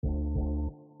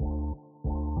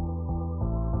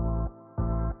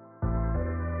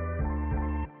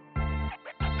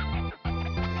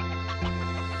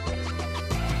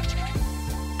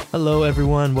Hello,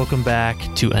 everyone. Welcome back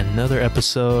to another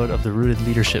episode of the Rooted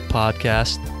Leadership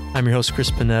Podcast. I'm your host,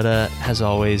 Chris Panetta. As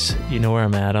always, you know where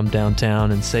I'm at. I'm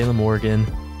downtown in Salem, Oregon.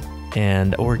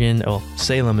 And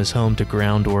Salem is home to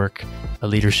Groundwork, a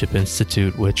leadership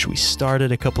institute, which we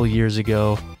started a couple years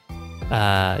ago,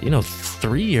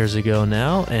 3 years ago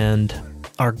now. And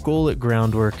our goal at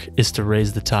Groundwork is to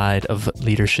raise the tide of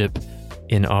leadership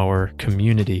in our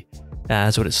community.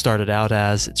 That's what it started out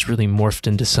as. It's really morphed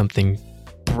into something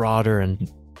broader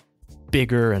and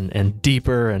bigger and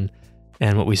deeper.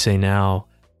 And what we say now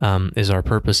is our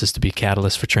purpose is to be a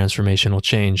catalyst for transformational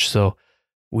change. So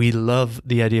we love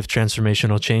the idea of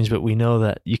transformational change, but we know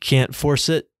that you can't force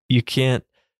it.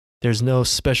 There's no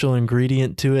special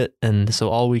ingredient to it. And so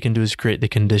all we can do is create the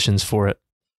conditions for it.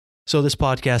 So this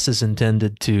podcast is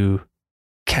intended to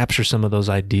capture some of those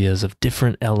ideas of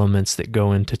different elements that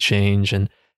go into change and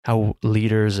how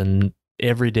leaders and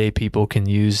everyday people can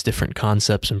use different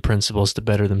concepts and principles to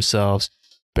better themselves,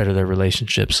 better their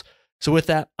relationships. So with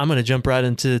that, I'm going to jump right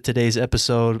into today's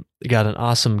episode. We got an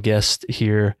awesome guest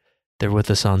here. They're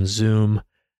with us on Zoom.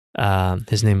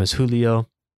 His name is Julio.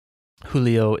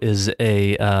 Julio is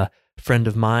a friend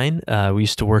of mine. We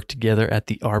used to work together at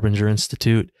the Arbinger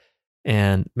Institute.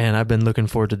 And man, I've been looking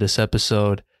forward to this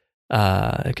episode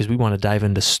because we want to dive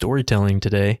into storytelling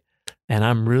today. And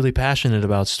I'm really passionate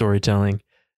about storytelling.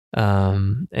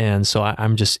 And so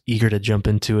I'm just eager to jump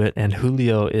into it. And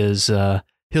Julio is,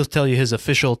 he'll tell you his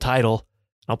official title.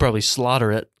 I'll probably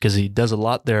slaughter it because he does a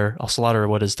lot there. I'll slaughter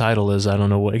what his title is. I don't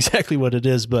know exactly what it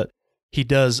is, but he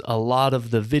does a lot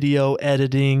of the video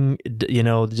editing,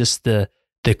 just the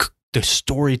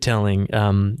storytelling,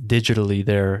 digitally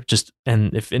there.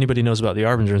 And if anybody knows about the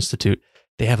Arbinger Institute,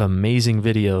 they have amazing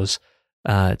videos.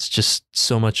 It's just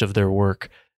so much of their work.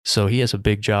 So he has a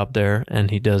big job there, and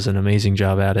he does an amazing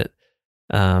job at it.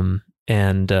 So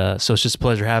it's just a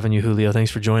pleasure having you, Julio.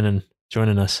 Thanks for joining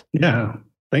us. Yeah,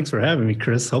 thanks for having me,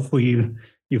 Chris. Hopefully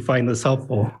you find this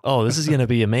helpful. Oh, this is going to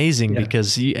be amazing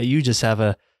because you just have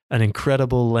an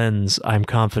incredible lens, I'm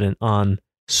confident, on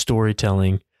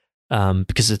storytelling,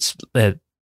 because it's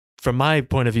from my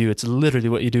point of view, it's literally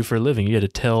what you do for a living. You got to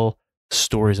tell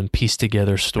stories and piece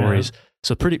together stories. Yeah.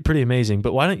 So pretty amazing.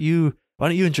 But why don't you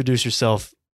introduce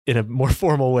yourself in a more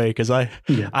formal way, because I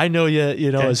know you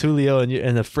as Julio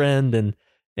and a friend,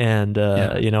 and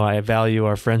I value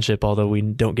our friendship, although we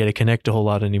don't get to connect a whole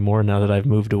lot anymore now that I've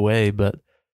moved away. But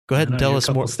go ahead and tell us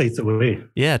more. States away.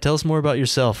 Yeah, tell us more about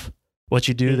yourself, what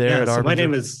you do there at Arbinger.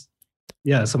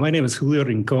 So my name is Julio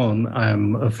Rincon.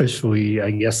 I'm officially, I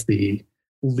guess, the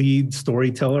lead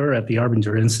storyteller at the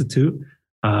Arbinger Institute,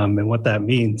 and what that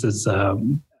means is,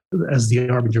 as the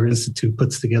Arbinger Institute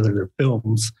puts together their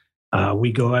films,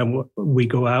 we go out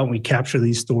and we capture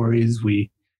these stories. We,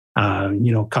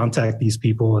 contact these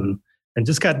people and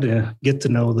just got to get to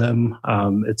know them.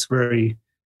 It's very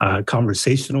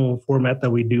conversational format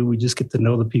that we do. We just get to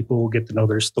know the people, get to know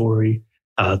their story,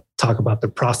 talk about the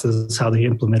process, how they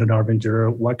implemented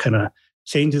Arbinger, what kind of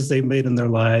changes they made in their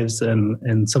lives,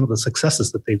 and some of the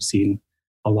successes that they've seen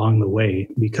along the way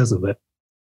because of it.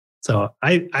 So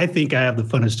I think I have the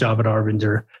funnest job at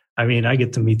Arbinger. I mean, I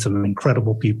get to meet some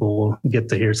incredible people, get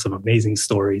to hear some amazing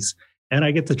stories, and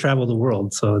I get to travel the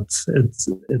world. So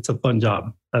it's a fun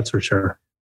job, that's for sure.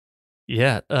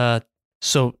 Yeah.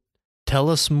 So tell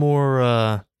us more.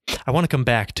 I want to come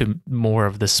back to more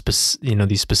of the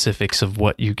these specifics of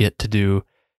what you get to do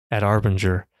at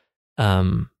Arbinger.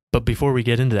 But before we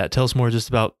get into that, tell us more just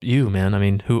about you, man. I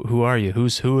mean, who are you? Who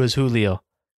is Julio?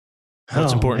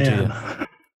 What's important to you?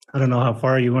 I don't know how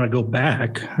far you want to go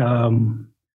back.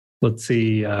 Let's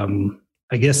see.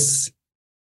 I guess,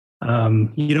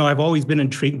 I've always been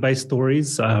intrigued by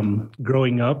stories.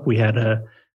 Growing up, we had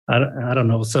I don't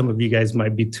know, some of you guys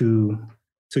might be too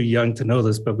young to know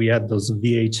this, but we had those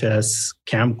VHS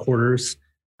camcorders.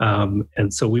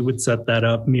 And so we would set that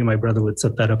up. Me and my brother would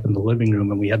set that up in the living room,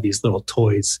 and we had these little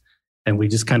toys, and we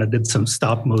just kind of did some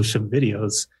stop motion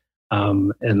videos.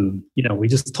 We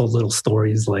just told little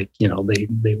stories like,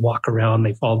 they walk around,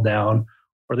 they fall down,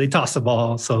 or they toss a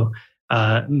ball. So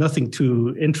nothing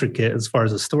too intricate as far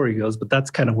as the story goes, but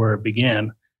that's kind of where it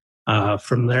began.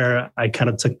 From there, I kind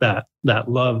of took that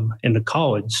love into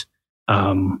college,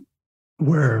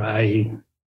 where I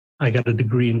got a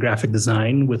degree in graphic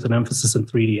design with an emphasis in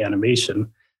 3D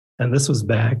animation. And this was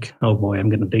back, oh boy, I'm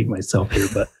going to date myself here,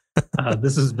 but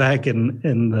this is back in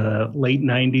the late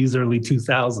 90s, early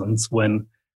 2000s, when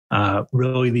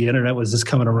really the internet was just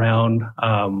coming around.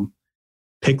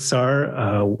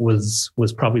 Pixar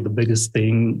was probably the biggest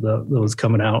thing that was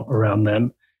coming out around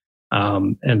then.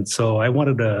 And so I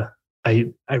wanted to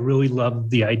I really loved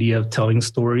the idea of telling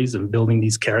stories and building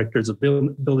these characters, of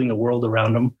building a world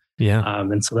around them. Yeah.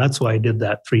 And so that's why I did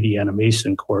that 3D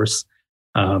animation course,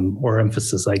 or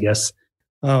emphasis, I guess.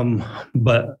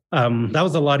 But that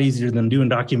was a lot easier than doing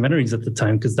documentaries at the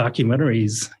time, because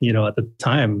documentaries, at the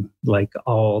time, like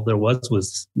all there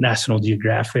was National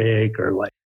Geographic or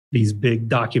like these big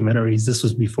documentaries. This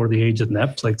was before the age of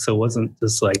Netflix, so it wasn't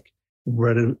just like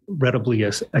readily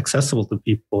accessible to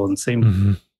people. And same,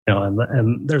 Mm-hmm.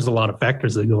 And there's a lot of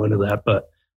factors that go into that. But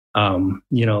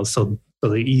so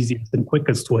the easiest and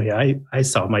quickest way I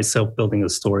saw myself building a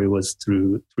story was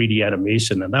through 3D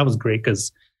animation, and that was great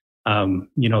because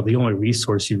the only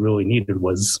resource you really needed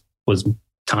was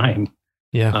time.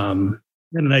 Yeah. And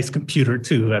a nice computer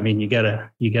too. I mean, you gotta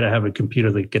have a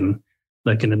computer that can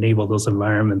enable those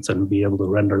environments and be able to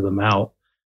render them out.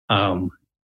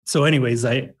 So anyways,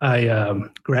 I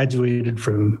graduated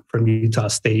from Utah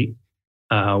State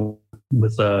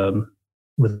with a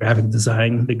graphic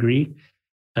design degree,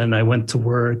 and I went to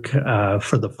work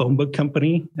for the phone book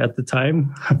company at the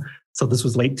time. So this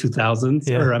was late 2000s,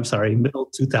 or I'm sorry, middle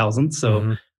 2000s.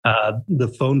 So the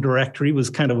phone directory was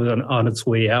kind of on its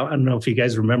way out. I don't know if you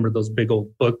guys remember those big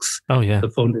old books. Oh yeah, the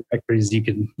phone directories you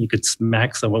could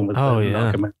smack someone with. Oh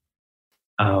yeah.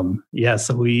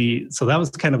 So that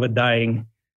was kind of a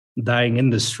dying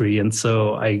industry, and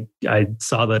so I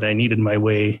saw that I needed my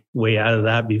way out of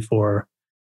that before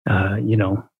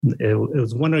it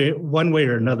was one way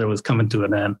or another was coming to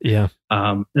an end. Yeah.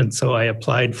 And so I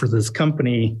applied for this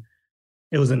company.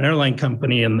 It was an airline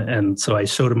company, and so I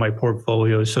showed them my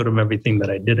portfolio, showed them everything that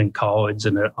I did in college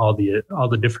and all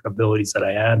the different abilities that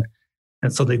I had.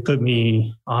 And so they put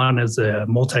me on as a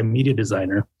multimedia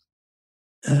designer.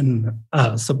 And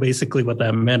so basically what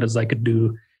that meant is I could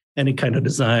do any kind of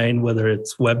design, whether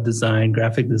it's web design,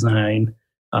 graphic design,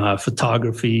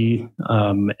 photography,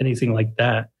 anything like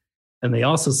that. And they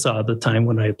also saw at the time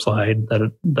when I applied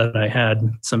that I had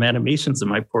some animations in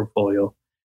my portfolio.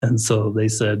 And so they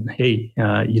said, hey,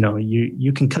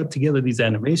 you can cut together these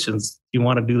animations. You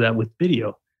want to do that with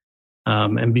video?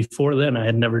 And before then, I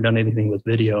had never done anything with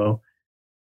video.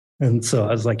 And so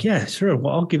I was like, yeah, sure.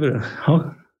 Well, I'll give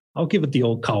it the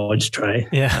old college try.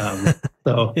 Yeah.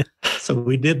 So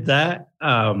we did that.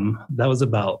 That was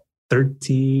about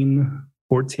 13,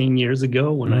 14 years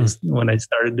ago when I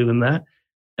started doing that.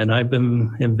 And I've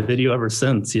been in video ever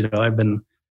since. I've been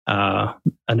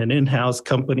in an in-house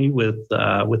company with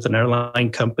an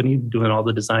airline company doing all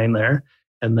the design there.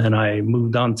 And then I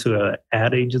moved on to an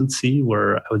ad agency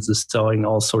where I was just selling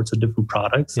all sorts of different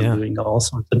products and doing all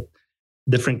sorts of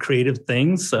different creative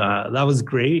things. That was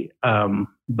great.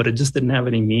 But it just didn't have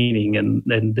any meaning and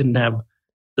didn't have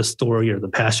the story or the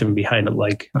passion behind it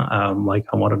like I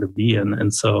wanted to be in.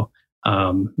 And so,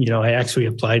 I actually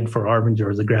applied for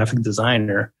Arbinger as a graphic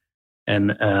designer,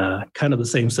 and kind of the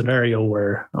same scenario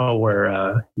where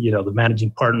the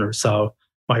managing partner saw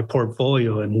my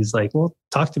portfolio and he's like, well,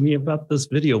 talk to me about this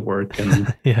video work.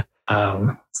 And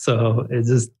so it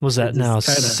just was that now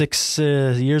 6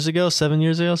 years ago, 7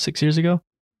 years ago, 6 years ago?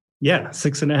 Yeah,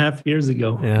 6.5 years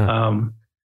ago. Yeah.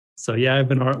 So yeah, I've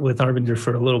been with Arbinger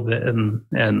for a little bit,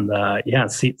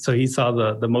 so he saw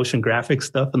the motion graphic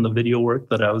stuff and the video work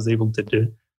that I was able to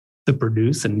do to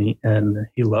produce, and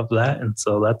he loved that, and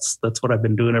so that's what I've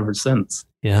been doing ever since.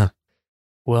 Yeah.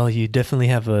 Well, you definitely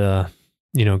have a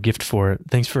gift for it.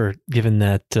 Thanks for giving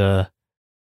that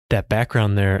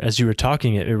background there. As you were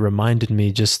talking, it reminded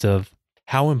me just of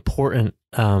how important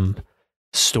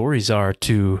stories are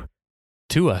to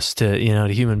us, to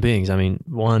human beings. I mean,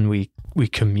 one, we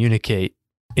communicate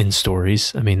in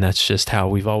stories. I mean, that's just how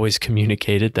we've always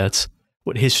communicated. That's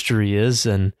what history is.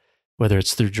 And whether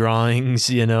it's through drawings,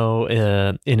 in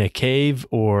a cave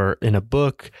or in a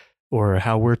book, or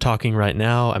how we're talking right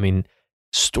now, I mean,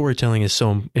 storytelling is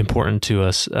so important to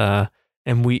us.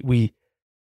 And we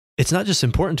it's not just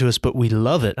important to us, but we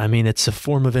love it. I mean, it's a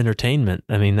form of entertainment.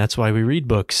 I mean, that's why we read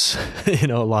books, a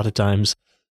lot of times.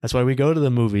 That's why we go to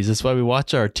the movies. That's why we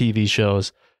watch our TV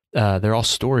shows. They're all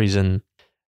stories, and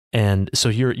so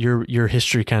your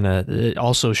history kind of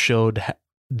also showed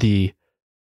the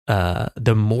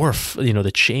morph,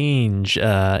 the change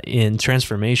in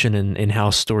transformation in how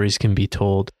stories can be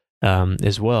told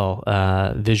as well,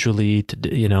 visually,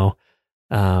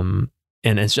 and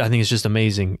I think it's just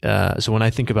amazing. So when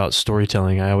I think about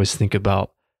storytelling, I always think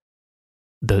about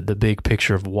the big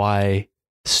picture of why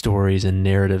stories and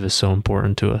narrative is so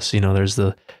important to us. There's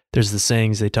the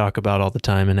sayings they talk about all the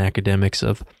time in academics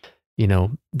of,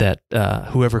 that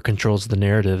whoever controls the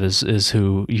narrative is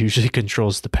who usually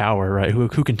controls the power, right?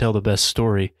 Who can tell the best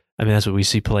story. I mean, that's what we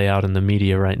see play out in the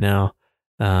media right now.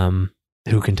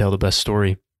 who can tell the best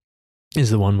story is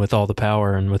the one with all the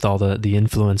power and with all the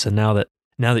influence. And now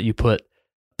that you put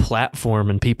platform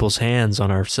in people's hands on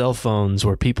our cell phones,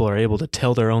 where people are able to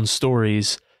tell their own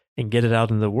stories and get it out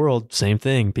into the world, same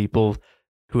thing.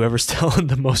 Whoever's telling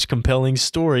the most compelling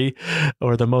story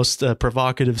or the most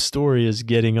provocative story is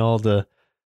getting all the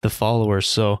followers.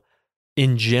 So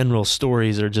in general,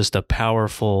 stories are just a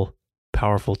powerful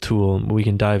tool, and we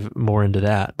can dive more into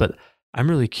that. But I'm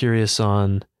really curious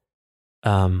on,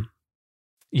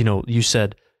 you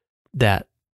said that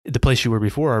the place you were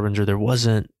before Arbinger, there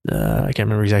wasn't, I can't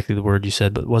remember exactly the word you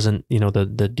said, but wasn't,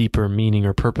 the deeper meaning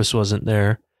or purpose wasn't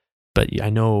there. But I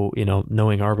know,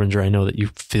 knowing Arbinger, I know that you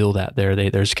feel that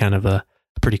there's kind of a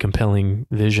pretty compelling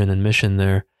vision and mission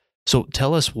there. So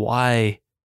tell us a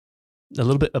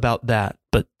little bit about that,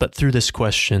 but through this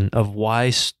question of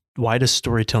why does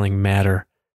storytelling matter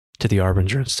to the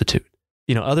Arbinger Institute?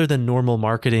 Other than normal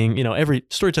marketing, every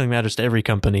storytelling matters to every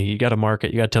company. You got to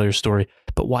market, you got to tell your story.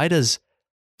 But why does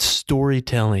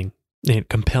storytelling,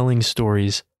 compelling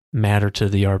stories, matter to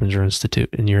the Arbinger Institute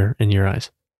in your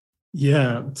eyes?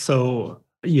 Yeah. So,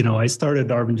 I started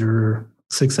Arbinger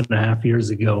 6.5 years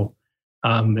ago.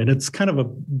 And it's kind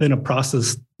of been a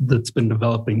process that's been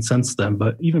developing since then.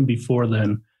 But even before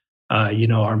then,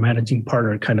 our managing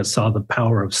partner kind of saw the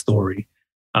power of story.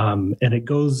 And it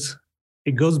goes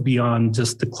beyond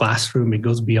just the classroom. It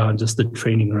goes beyond just the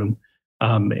training room.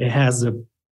 It has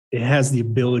the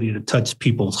ability to touch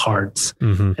people's hearts,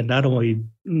 mm-hmm. and not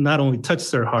only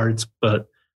touch their hearts, but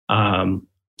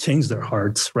change their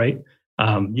hearts. Right?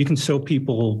 You can show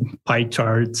people pie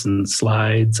charts and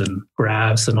slides and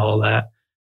graphs and all that,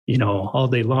 all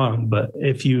day long. But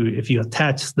if you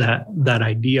attach that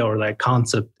idea or that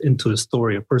concept into a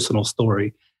story, a personal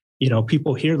story,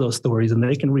 people hear those stories and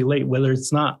they can relate, whether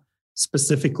it's not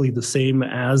specifically the same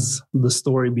as the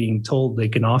story being told. They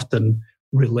can often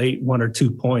relate one or 2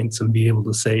 points and be able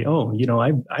to say, oh,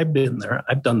 I've been there,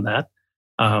 I've done that.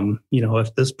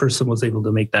 If this person was able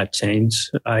to make that change,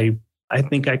 I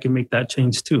think I can make that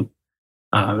change too.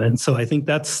 And so I think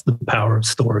that's the power of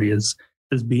story is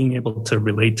being able to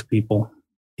relate to people.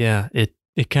 Yeah,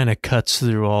 it kind of cuts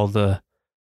through all the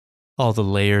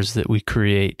layers that we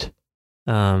create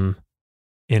in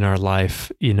our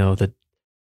life.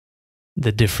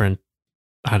 The different,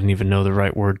 I don't even know the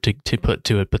right word to put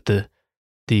to it, but the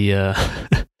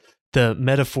the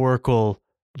metaphorical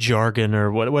jargon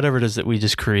or whatever it is that we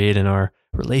just create in our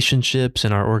relationships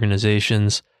and our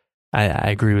organizations. I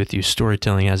agree with you.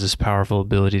 Storytelling has this powerful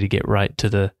ability to get right to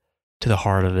the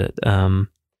heart of it.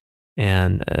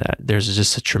 And there's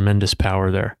just a tremendous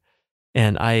power there.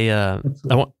 And I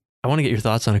want to get your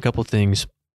thoughts on a couple of things.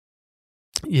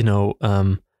 A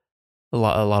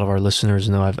lot of our listeners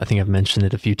know, I think I've mentioned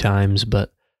it a few times,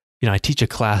 but I teach a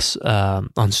class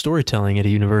on storytelling at a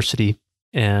university,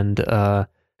 and the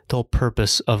whole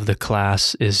purpose of the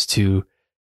class is to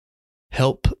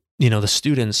help the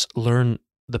students learn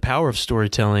the power of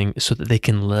storytelling so that they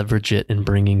can leverage it in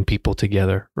bringing people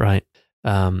together, right?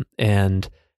 And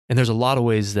there's a lot of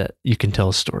ways that you can tell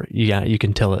a story. You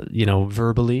can tell it,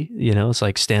 verbally. It's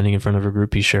like standing in front of a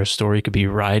group, you share a story. It could be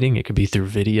writing, it could be through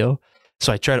video.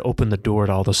 So I try to open the door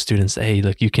to all those students. Hey,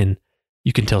 look, you can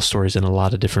tell stories in a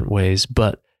lot of different ways,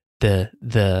 but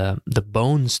the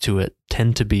bones to it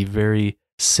tend to be very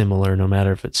similar. No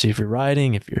matter if you're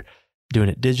writing, if you're doing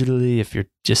it digitally, if you're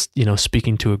just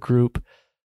speaking to a group.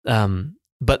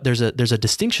 But there's a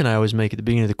distinction I always make at the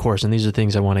beginning of the course, and these are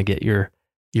things I want to get your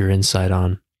insight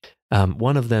on.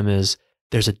 One of them is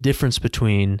there's a difference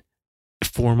between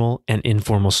formal and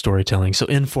informal storytelling. So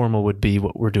informal would be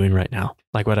what we're doing right now.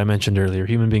 Like what I mentioned earlier,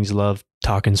 human beings love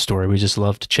talking story. We just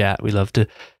love to chat. We love to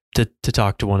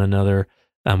talk to one another.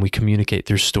 We communicate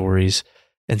through stories.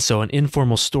 And so an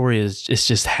informal story is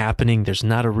just happening. There's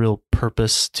not a real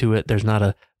purpose to it. There's not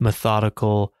a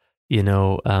methodical,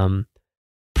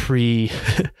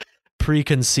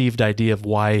 preconceived idea of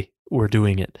why we're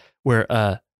doing it. Where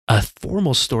a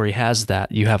formal story has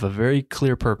that. You have a very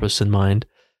clear purpose in mind.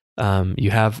 You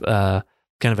have kind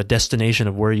of a destination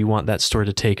of where you want that story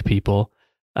to take people.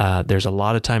 There's a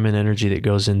lot of time and energy that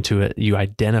goes into it. You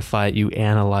identify it, you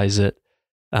analyze it,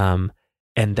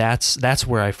 and that's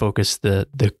where I focus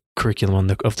the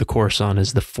curriculum of the course on,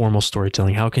 is the formal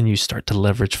storytelling. How can you start to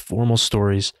leverage formal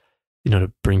stories,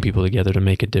 to bring people together to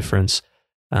make a difference?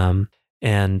 And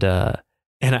I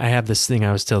have this thing I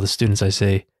always tell the students. I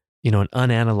say, an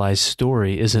unanalyzed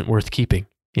story isn't worth keeping.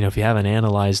 If you haven't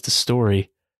analyzed the story,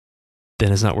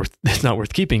 then it's not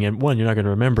worth keeping. And one, you're not going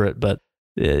to remember it, but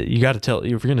you got to tell, if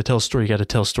you're going to tell a story, you got to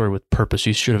tell a story with purpose.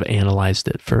 You should have analyzed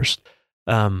it first.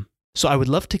 So I would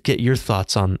love to get your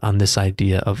thoughts on this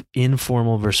idea of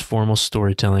informal versus formal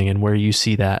storytelling and where you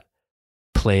see that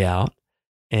play out,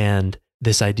 and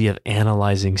this idea of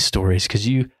analyzing stories. Because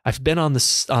I've been on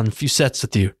a few sets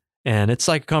with you, and it's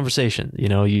like a conversation.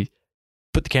 You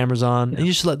put the cameras on and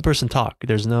you just let the person talk.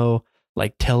 There's no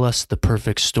like, tell us the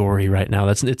perfect story right now.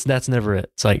 That's never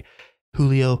it. It's like,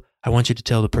 Julio, I want you to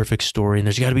tell the perfect story, and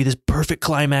there's got to be this perfect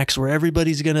climax where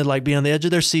everybody's gonna like be on the edge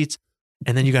of their seats,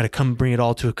 and then you got to come bring it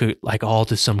all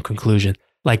to some conclusion.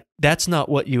 Like, that's not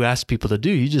what you ask people to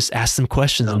do. You just ask them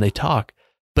questions and they talk.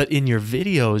 But in your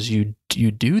videos,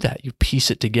 you do that. You piece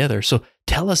it together. So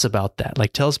tell us about that.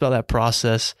 Like, tell us about that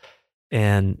process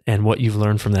and what you've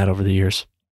learned from that over the years.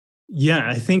 Yeah,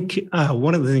 I think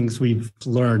one of the things we've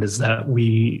learned is that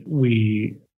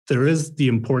there is the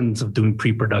importance of doing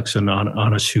pre-production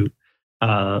on a shoot.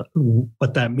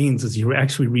 What that means is you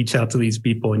actually reach out to these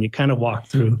people and you kind of walk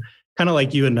through, kind of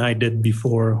like you and I did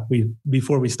before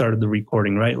we started the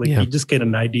recording, right? Like, you just get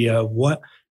an idea of what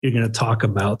you're going to talk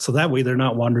about. So that way they're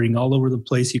not wandering all over the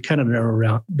place. You kind of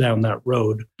narrow down that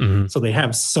road. Mm-hmm. So they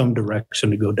have some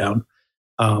direction to go down.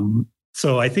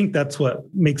 So I think that's what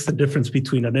makes the difference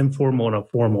between an informal and a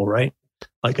formal, right?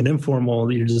 Like an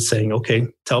informal, you're just saying, okay,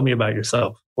 tell me about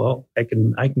yourself. Well, I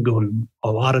can go in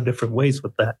a lot of different ways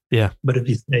with that. Yeah. But if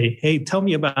you say, hey, tell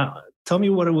me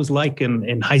what it was like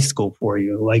in high school for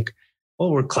you. Like,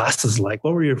 what were classes like?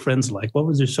 What were your friends like? What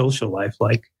was your social life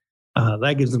like?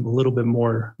 That gives them a little bit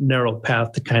more narrow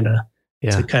path to kind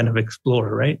of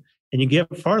explore, right? And you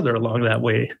get farther along that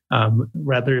way.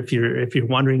 Rather, if you're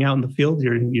wandering out in the field,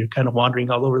 you're kind of wandering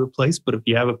all over the place. But if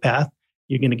you have a path,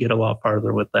 you're going to get a lot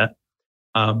farther with that.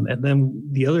 And then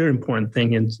the other important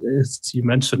thing is you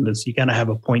mentioned is you got to have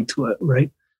a point to it, right?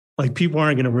 Like, people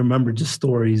aren't going to remember just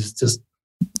stories just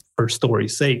for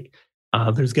story's sake.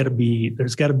 There's got to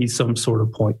be some sort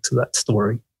of point to that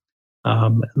story,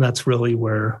 and that's really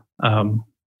where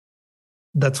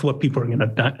that's what people are going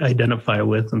to identify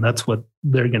with, and that's what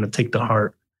they're going to take to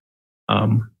heart.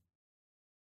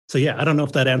 So yeah, I don't know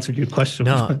if that answered your question.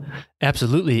 No,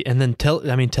 absolutely. And then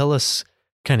tell us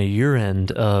kind of your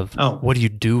end of what do you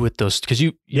do with those? Because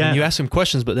you ask them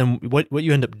questions, but then what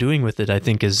you end up doing with it, I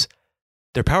think, is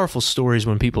they're powerful stories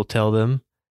when people tell them,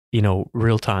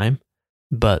 real time.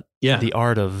 But the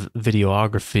art of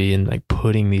videography and like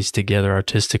putting these together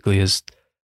artistically is,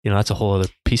 that's a whole other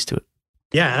piece to it.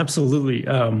 Yeah, absolutely.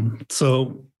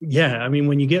 So yeah, I mean,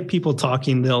 when you get people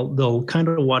talking, they'll kind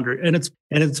of wonder, and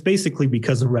it's basically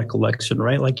because of recollection,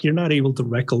 right? Like, you're not able to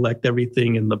recollect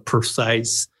everything in the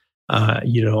precise,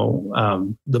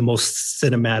 the most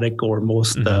cinematic or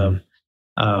most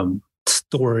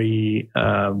story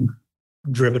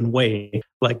driven way.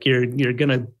 Like, you're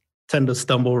gonna tend to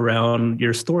stumble around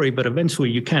your story, but eventually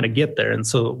you kind of get there. And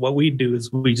so what we do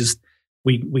is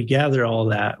we gather all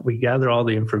that, we gather all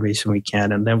the information we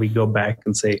can, and then we go back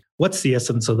and say, what's the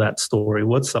essence of that story?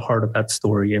 What's the heart of that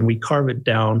story? And we carve it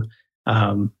down.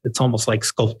 It's almost like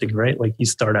sculpting, right? Like, you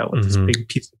start out with this big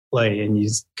piece of clay and you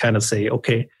kind of say,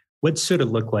 okay, what should it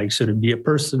look like? Should it be a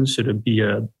person? Should it be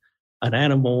an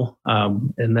animal?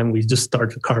 And then we just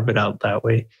start to carve it out that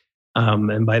way.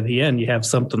 And by the end, you have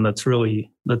something that's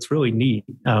really neat.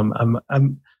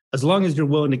 I'm as long as you're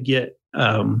willing to get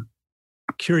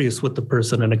curious with the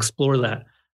person and explore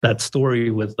that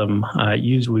story with them.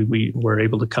 Usually, we were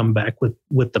able to come back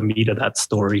with the meat of that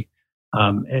story.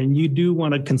 And you do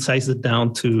want to concise it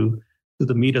down to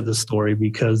the meat of the story,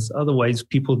 because otherwise,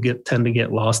 people tend to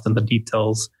get lost in the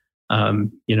details.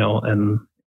 And you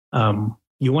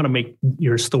want to make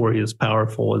your story as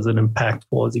powerful, as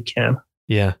impactful as you can.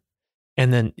 Yeah.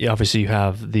 And then obviously you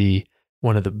have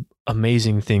one of the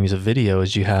amazing things of video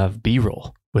is you have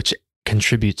B-roll, which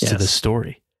contributes to the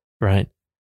story, right?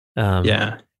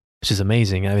 Which is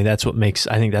amazing. I mean, I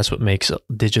think that's what makes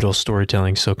digital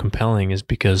storytelling so compelling, is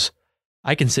because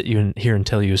I can sit here and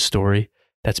tell you a story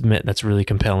that's really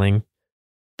compelling,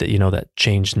 that, that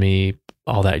changed me,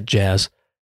 all that jazz.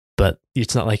 But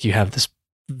it's not like you have this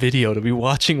video to be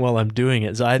watching while I'm doing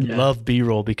it. So I love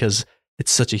B-roll because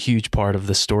it's such a huge part of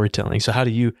the storytelling. So how do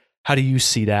you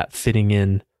see that fitting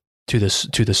in to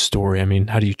the story? I mean,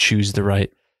 how do you choose the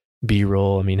right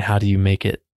B-roll? I mean, how do you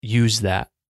use that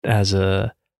as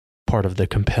a part of the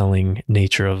compelling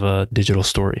nature of a digital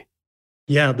story?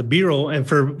 Yeah, the B-roll, and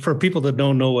for people that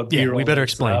don't know what B-roll, we better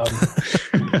explain.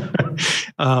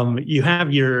 You have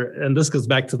and this goes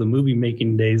back to the movie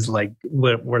making days, like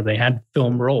where they had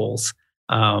film rolls,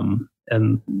 and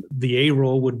the A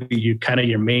roll would be your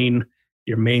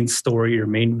main story, your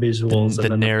main visuals,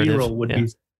 and then narrative. The B-roll would be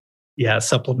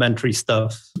supplementary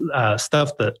stuff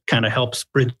that kind of helps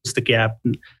bridge the gap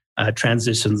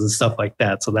transitions and stuff like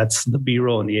that. So that's the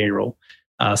B-roll and the A-roll.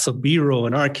 So B-roll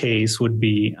in our case would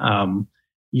be,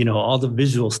 all the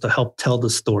visuals to help tell the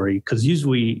story. Because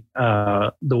usually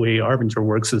the way Arbinger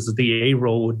works is the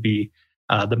A-roll would be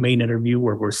the main interview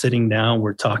where we're sitting down,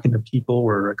 we're talking to people,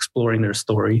 we're exploring their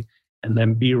story. And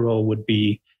then B-roll would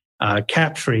be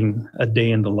capturing a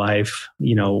day in the life,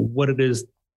 what it is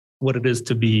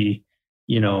to be,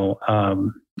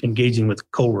 engaging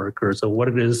with coworkers, or what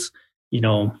it is,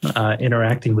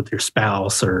 interacting with your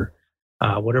spouse, or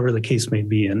whatever the case may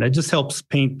be. And it just helps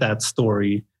paint that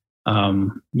story.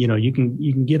 You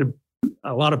can get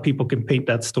a lot of people can paint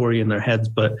that story in their heads,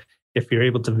 but if you're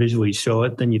able to visually show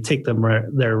it, then you take them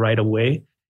there right away,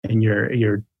 and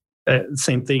you're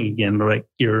same thing again. Like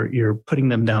you're putting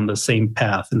them down the same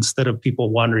path instead of people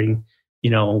wondering,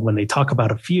 when they talk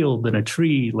about a field and a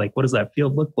tree, like what does that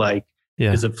field look like?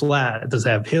 Yeah. Is it flat? Does it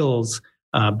have hills?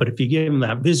 But if you give them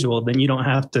that visual, then you don't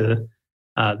have to.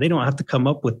 They don't have to come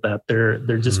up with that.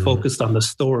 They're just focused on the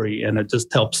story, and it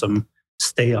just helps them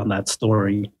stay on that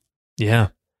story. Yeah.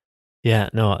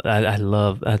 No, I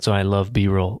love that's why I love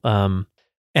B-roll. And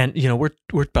we're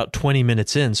about 20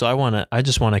 minutes in, so I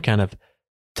just want to kind of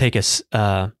take a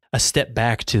step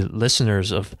back to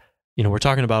listeners of, we're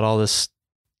talking about all this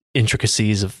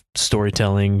intricacies of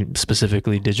storytelling,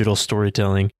 specifically digital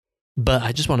storytelling, but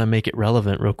I just want to make it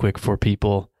relevant real quick for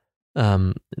people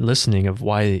listening of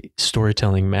why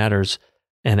storytelling matters.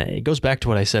 And it goes back to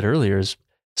what I said earlier, is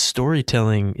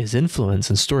storytelling is influence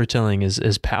and storytelling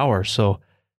is power. So,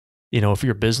 if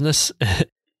you're a business,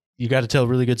 you got to tell a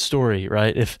really good story,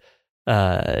 right? If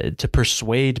to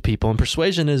persuade people, and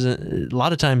persuasion a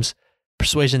lot of times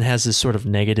persuasion has this sort of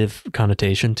negative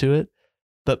connotation to it,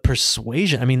 but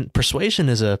persuasion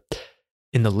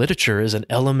in the literature is an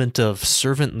element of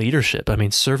servant leadership. I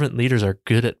mean, servant leaders are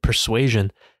good at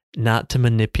persuasion, not to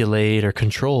manipulate or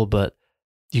control, but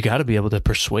you got to be able to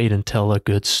persuade and tell a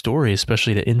good story,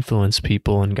 especially to influence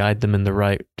people and guide them in the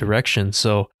right direction.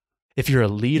 So if you're a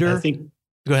leader,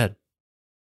 go ahead.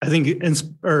 I think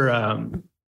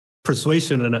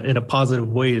persuasion in a positive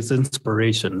way is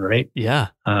inspiration, right? Yeah.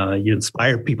 You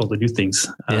inspire people to do things.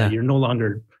 You're no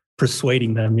longer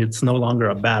persuading them. It's no longer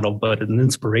a battle, but an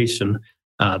inspiration.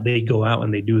 They go out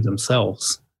and they do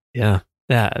themselves. Yeah.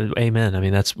 Amen. I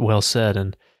mean, that's well said.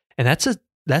 And that's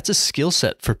a skill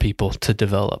set for people to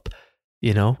develop.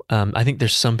 I think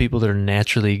there's some people that are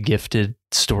naturally gifted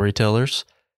storytellers,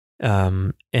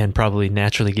 and probably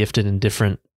naturally gifted in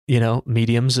different,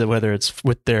 mediums, whether it's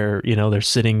with their, they're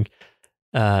sitting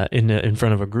in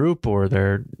front of a group, or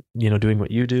they're, doing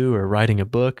what you do, or writing a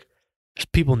book. There's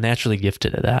people naturally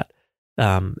gifted at that,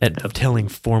 at telling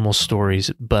formal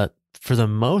stories. But for the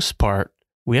most part,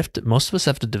 most of us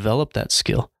have to develop that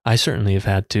skill. I certainly have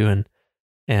had to,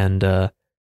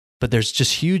 but there's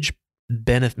just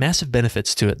massive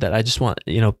benefits to it that I just want,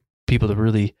 people to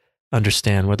really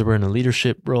understand, whether we're in a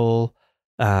leadership role,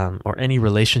 or any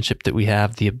relationship that we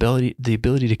have, the ability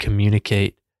to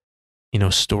communicate,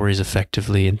 stories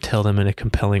effectively and tell them in a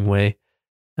compelling way.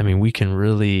 I mean, they can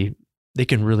really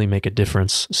make a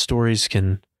difference.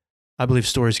 I believe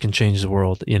stories can change the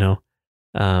world,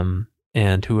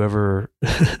 and whoever,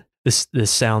 this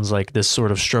sounds like this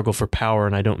sort of struggle for power,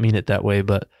 and I don't mean it that way,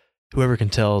 but whoever can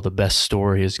tell the best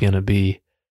story is going to be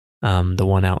the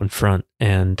one out in front.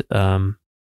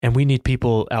 And we need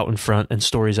people out in front and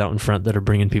stories out in front that are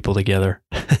bringing people together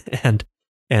and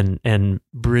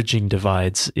bridging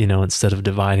divides, instead of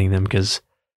dividing them, because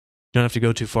you don't have to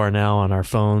go too far now on our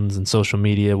phones and social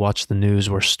media, watch the news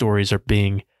where stories are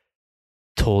being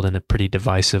told in a pretty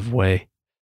divisive way.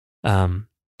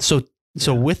 So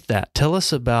with that, tell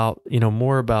us about,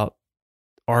 more about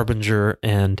Arbinger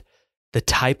and the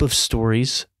type of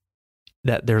stories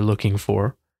that they're looking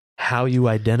for, how you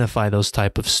identify those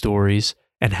type of stories,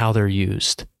 and how they're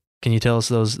used. Can you tell us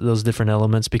those different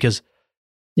elements? Because,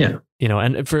 and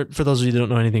for those of you who don't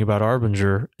know anything about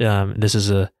Arbinger, this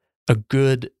is a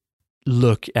good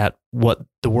look at what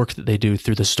the work that they do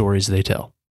through the stories they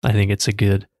tell. I think it's a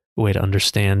good way to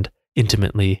understand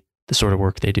intimately the sort of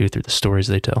work they do through the stories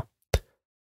they tell.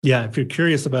 Yeah, if you're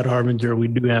curious about Arbinger, we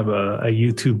do have a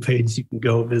YouTube page you can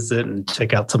go visit and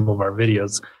check out some of our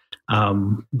videos.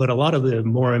 But a lot of the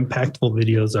more impactful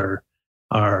videos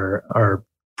are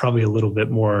probably a little bit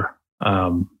more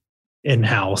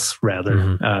in-house,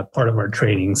 rather, part of our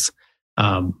trainings.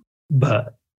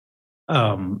 But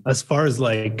as far as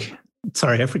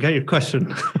sorry, I forgot your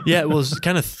question. Yeah, it was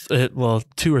kind of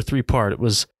 2 or 3 part. It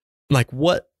was like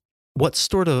what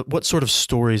sort of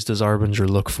stories does Arbinger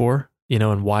look for?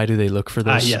 And why do they look for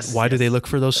those? Why do they look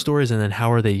for those stories? And then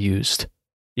how are they used?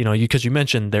 Because you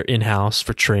mentioned they're in-house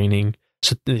for training,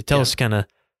 So tell us kind of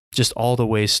just all the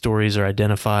ways stories are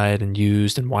identified and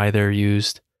used and why they're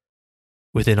used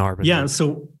within Arbinger. Yeah,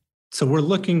 so we're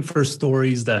looking for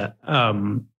stories that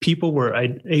people were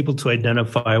able to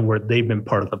identify where they've been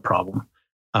part of the problem,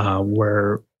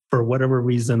 where for whatever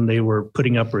reason they were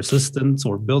putting up resistance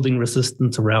or building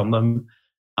resistance around them,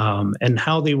 and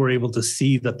how they were able to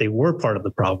see that they were part of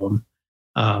the problem,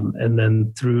 and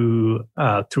then through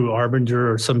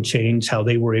Arbinger or some change, how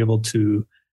they were able to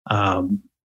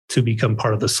become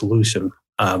part of the solution.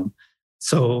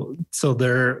 So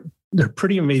they're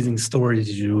pretty amazing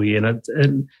stories, Julie,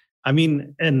 and I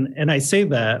mean, and I say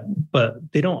that, but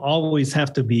they don't always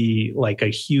have to be like a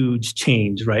huge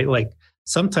change, right? Like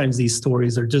sometimes these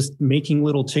stories are just making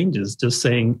little changes, just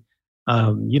saying,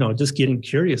 just getting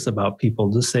curious about people,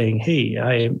 just saying, hey,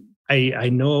 I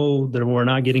know that we're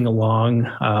not getting along.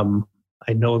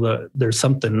 I know that there's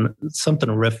something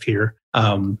riff here.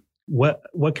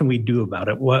 What can we do about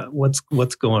it?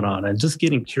 What's going on? And just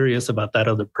getting curious about that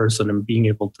other person and being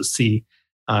able to see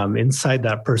inside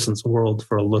that person's world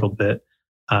for a little bit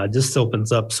just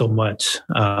opens up so much.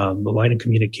 The line of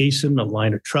communication, a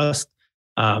line of trust,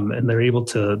 and they're able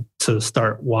to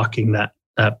start walking that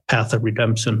path of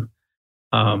redemption.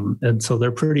 And so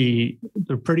they're pretty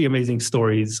amazing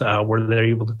stories where they're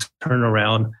able to turn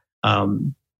around.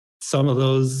 Some of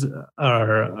those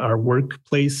are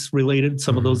workplace related.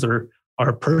 Some of those are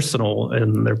personal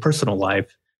in their personal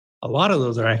life. A lot of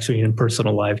those are actually in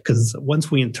personal life, because once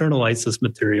we internalize this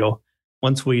material,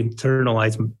 once we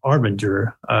internalize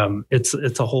Arbinger,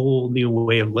 it's a whole new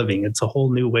way of living. It's a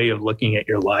whole new way of looking at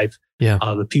your life. Yeah.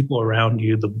 The people around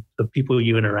you, the people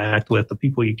you interact with, the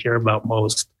people you care about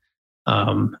most.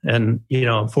 And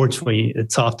unfortunately,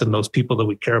 it's often those people that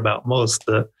we care about most,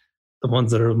 the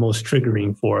ones that are most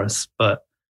triggering for us. But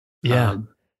can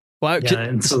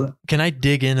I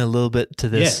dig in a little bit to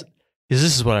this? Yeah. Because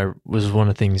this is what was one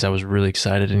of the things I was really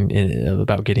excited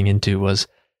about getting into, was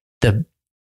the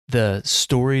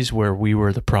stories where we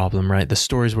were the problem, right? The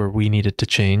stories where we needed to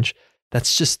change. I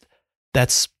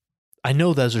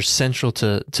know those are central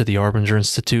to the Arbinger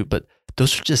Institute, but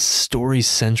those are just stories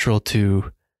central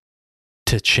to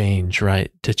change,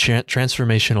 right?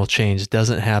 Transformational change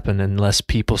doesn't happen unless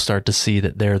people start to see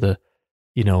that they're the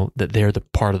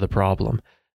part of the problem.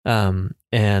 And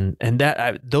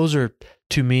those are,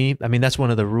 to me, I mean, that's one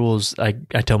of the rules I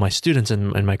tell my students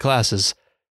in my classes.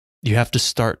 You have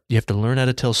to learn how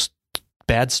to tell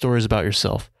bad stories about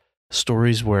yourself,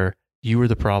 stories where you were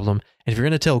the problem. And if you're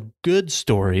going to tell good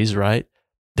stories, right,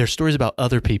 they're stories about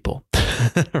other people,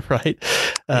 right?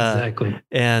 Exactly.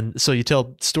 And so you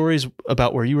tell stories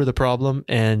about where you were the problem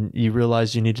and you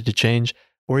realized you needed to change,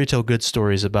 or you tell good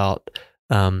stories about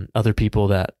other people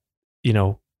that,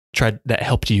 that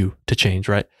helped you to change,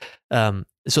 right?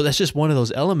 So that's just one of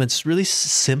those elements, really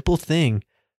simple thing.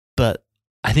 But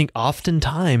I think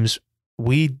oftentimes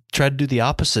we try to do the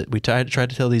opposite. We try to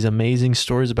tell these amazing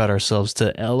stories about ourselves,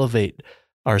 to elevate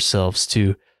ourselves,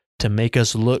 to make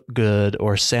us look good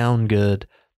or sound good.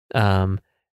 And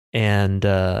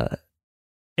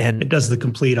it does the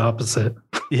complete opposite.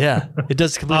 Yeah, it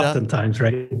does complete oftentimes,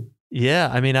 right? Yeah.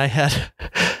 I mean, I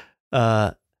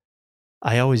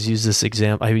always use this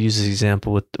example. I use this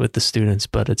example with the students,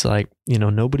 but it's like,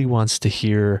 nobody wants to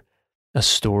hear a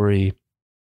story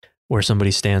where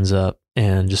somebody stands up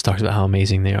and just talks about how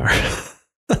amazing they are.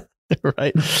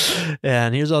 Right.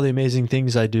 And here's all the amazing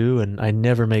things I do, and I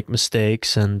never make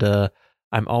mistakes, and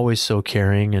I'm always so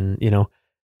caring. And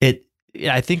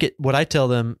I think what I tell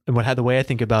them, and the way I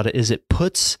think about it, is it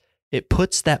puts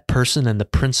that person and the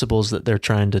principles that they're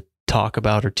trying to talk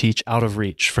about or teach out of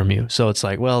reach from you. So it's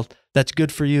like, well, that's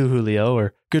good for you, Julio,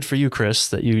 or good for you, Chris,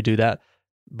 that you do that,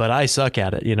 but I suck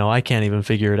at it. I can't even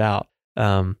figure it out.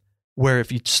 Where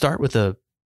if you start with a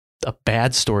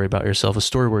bad story about yourself, a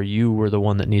story where you were the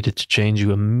one that needed to change,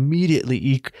 you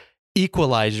immediately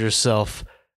equalize yourself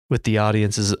with the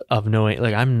audiences of knowing,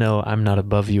 like, I'm not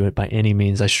above you by any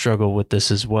means. I struggle with this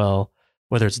as well,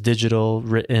 whether it's digital,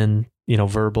 written,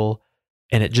 verbal,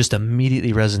 and it just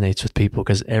immediately resonates with people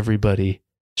because everybody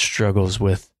struggles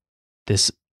with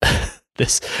this,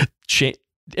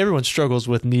 everyone struggles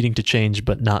with needing to change,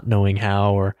 but not knowing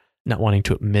how, or not wanting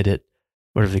to admit it,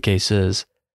 whatever the case is.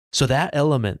 So that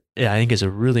element, I think, is a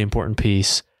really important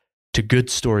piece to good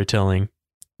storytelling,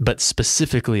 but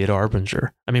specifically at Arbinger.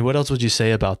 I mean, what else would you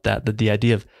say about that? The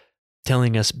idea of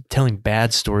telling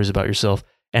bad stories about yourself,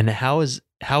 and how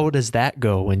does that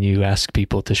go when you ask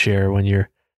people to share, when you're,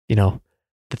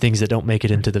 the things that don't make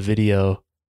it into the video,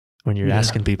 when you're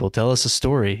asking people, tell us a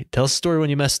story when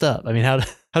you messed up. I mean, how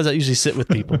does that usually sit with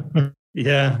people?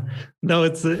 Yeah, no,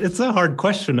 it's a hard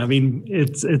question. I mean,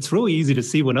 it's really easy to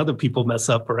see when other people mess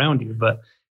up around you, but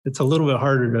it's a little bit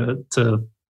harder to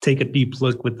take a deep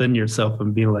look within yourself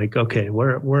and be like, okay,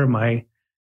 where am I?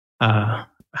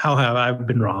 How have I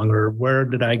been wrong, or where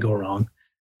did I go wrong?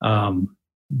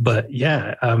 But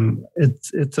yeah,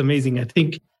 it's amazing. I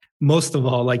think most of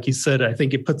all, like you said, I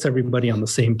think it puts everybody on the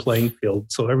same playing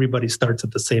field, so everybody starts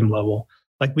at the same level.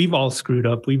 Like we've all screwed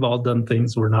up, we've all done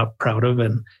things we're not proud of,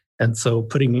 and so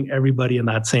putting everybody in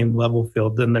that same level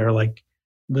field, then they're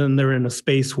in a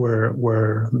space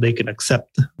where they can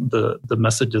accept the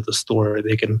message of the story.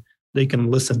 They can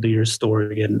listen to your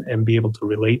story and be able to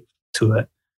relate to it.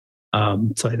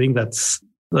 So I think that's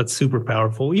super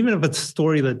powerful. Even if it's a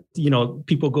story that,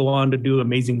 people go on to do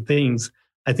amazing things,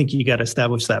 I think you got to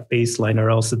establish that baseline,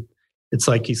 or else it's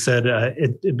like you said,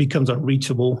 it becomes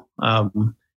unreachable.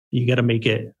 You got to make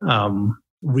it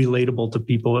relatable to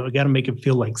people. You got to make it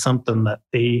feel like something that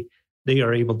they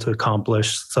are able to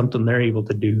accomplish, something they're able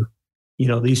to do.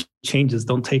 These changes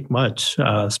don't take much,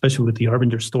 especially with the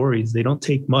Arbinger stories. They don't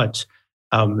take much.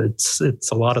 It's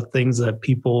a lot of things that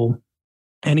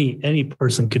any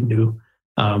person can do,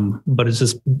 but it's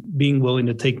just being willing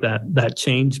to take that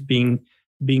change, being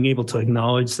able to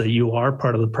acknowledge that you are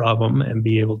part of the problem, and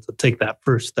be able to take that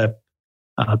first step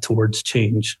towards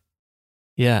change.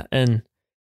 Yeah, and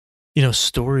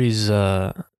stories,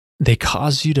 they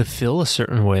cause you to feel a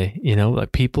certain way.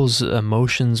 Like people's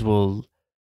emotions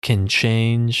can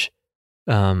change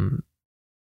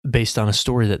based on a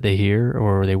story that they hear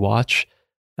or they watch.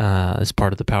 As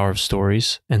part of the power of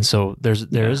stories. And so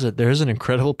there is an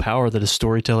incredible power that a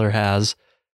storyteller has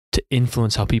to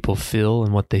influence how people feel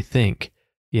and what they think,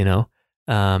 and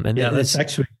that's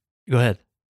actually, go ahead.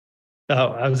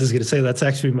 I was just going to say, that's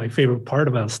actually my favorite part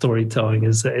about storytelling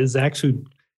is actually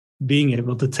being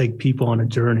able to take people on a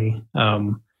journey.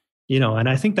 And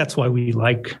I think that's why we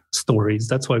like stories.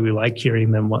 That's why we like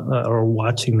hearing them or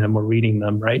watching them or reading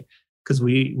them, right? Because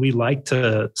we like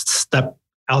to step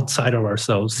outside of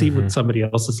ourselves, see what somebody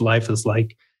else's life is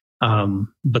like,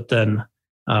 but then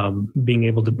being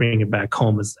able to bring it back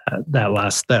home is that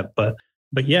last step. But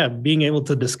yeah, being able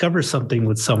to discover something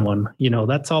with someone,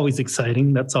 that's always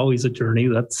exciting. That's always a journey.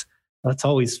 That's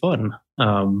always fun.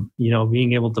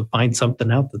 Being able to find something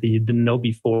out that you didn't know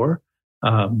before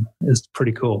is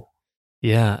pretty cool.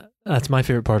 Yeah, that's my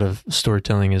favorite part of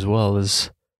storytelling as well. Is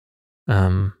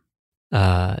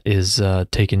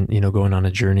taking, going on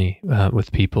a journey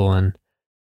with people, and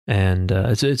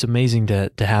it's amazing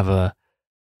to have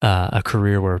a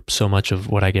career where so much of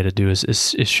what I get to do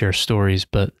is share stories.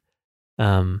 But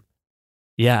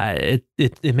yeah,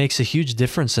 it makes a huge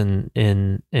difference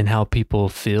in how people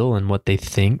feel and what they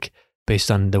think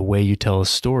based on the way you tell a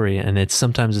story. And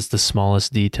sometimes it's the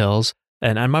smallest details.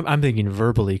 And I'm thinking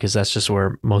verbally, because that's just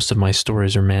where most of my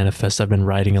stories are manifest. I've been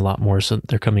writing a lot more, so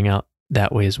they're coming out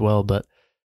that way as well. But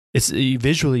it's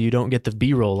visually, you don't get the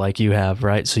B-roll like you have,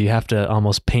 right? So you have to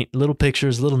almost paint little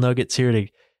pictures, little nuggets here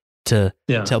to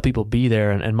tell people be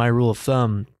there. And my rule of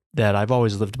thumb that I've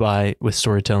always lived by with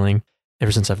storytelling,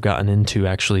 ever since I've gotten into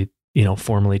actually,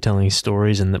 formally telling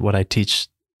stories, and that what I teach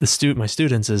my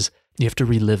students is you have to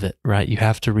relive it, right? You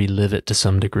have to relive it to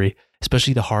some degree,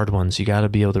 especially the hard ones. You got to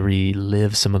be able to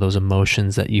relive some of those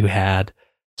emotions that you had,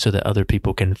 so that other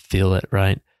people can feel it,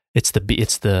 right? It's the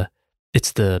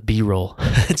B-roll.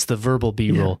 It's the verbal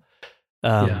B-roll.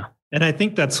 Yeah. And I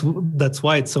think that's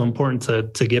why it's so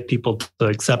important to get people to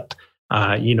accept,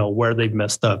 where they've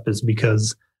messed up, is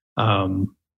because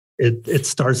it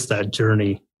starts that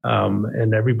journey,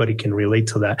 and everybody can relate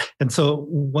to that. And so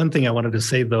one thing I wanted to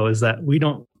say, though, is that we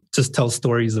don't just tell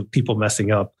stories of people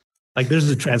messing up. Like there's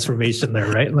a transformation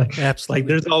there, right? Like, absolutely. Like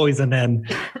there's always an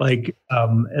end. Like,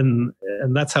 and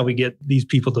that's how we get these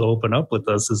people to open up with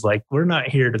us, is like, we're not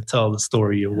here to tell the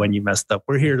story of when you messed up.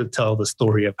 We're here to tell the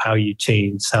story of how you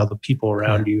changed, how the people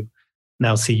around you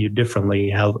now see you differently,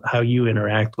 how you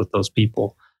interact with those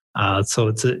people. So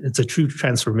it's a true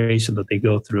transformation that they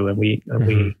go through, and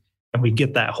we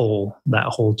get that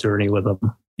whole journey with them.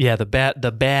 Yeah, the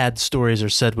bad stories are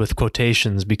said with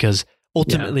quotations, because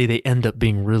ultimately they end up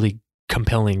being really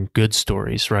compelling, good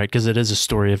stories, right? Because it is a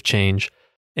story of change.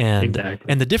 And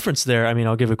the difference there, I mean,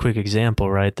 I'll give a quick example,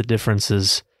 right? The difference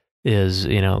is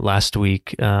last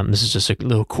week, this is just a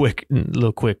little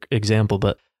quick example,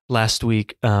 but last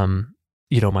week, my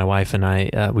wife and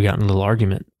I, we got in a little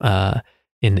argument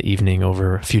in the evening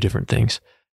over a few different things.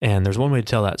 And there's one way to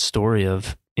tell that story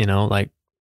of,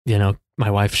 my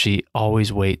wife, she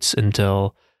always waits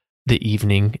until the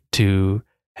evening to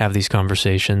have these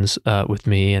conversations with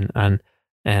me, and I'm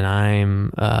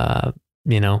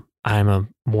I'm a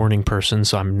morning person,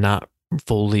 so I'm not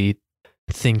fully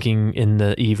thinking in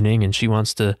the evening, and she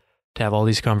wants to have all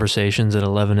these conversations at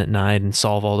 11 at night and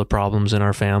solve all the problems in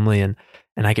our family. And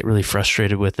I get really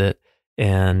frustrated with it.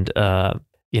 And,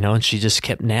 and she just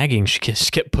kept nagging. She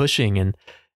just kept pushing.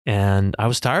 And I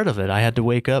was tired of it. I had to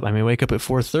wake up. Wake up at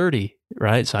 4:30,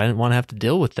 right? So I didn't want to have to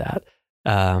deal with that.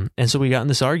 And so we got in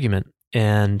this argument,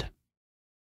 and,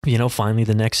 finally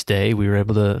the next day we were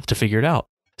able to figure it out.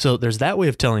 So there's that way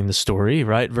of telling the story,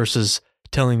 right? Versus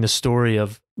telling the story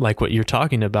of like what you're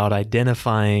talking about,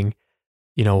 identifying,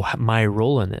 my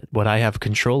role in it, what I have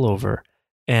control over.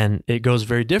 And it goes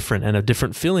very different, and a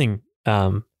different feeling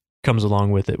comes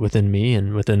along with it within me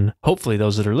and within hopefully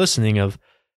those that are listening of,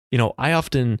 I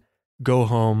often go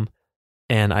home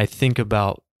and I think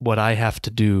about what I have to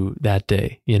do that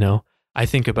day. I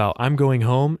think about I'm going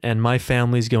home and my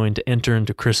family's going to enter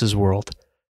into Chris's world,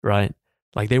 right?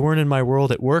 Like they weren't in my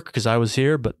world at work because I was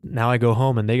here, but now I go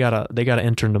home and they gotta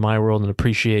enter into my world and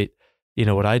appreciate,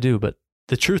 what I do. But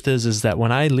the truth is that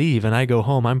when I leave and I go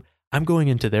home, I'm going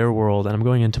into their world, and I'm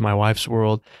going into my wife's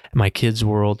world and my kids'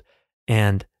 world,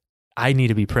 and I need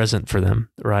to be present for them,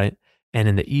 right? And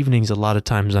in the evenings, a lot of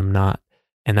times I'm not.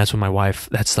 And that's when my wife,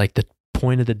 that's like the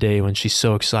point of the day when she's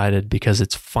so excited because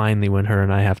it's finally when her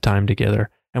and I have time together.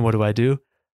 And what do?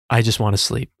 I just want to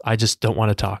sleep. I just don't want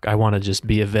to talk. I want to just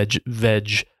be a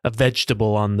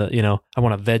vegetable on the, I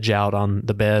want to veg out on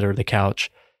the bed or the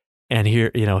couch. And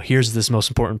here's this most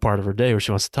important part of her day where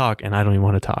she wants to talk, and I don't even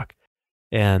want to talk.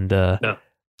 And, No.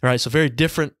 Right. So very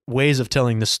different ways of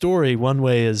telling the story. One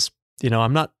way is,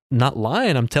 I'm not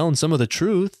lying. I'm telling some of the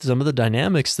truth, some of the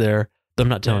dynamics there, but I'm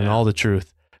not telling all the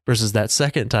truth. Versus that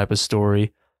second type of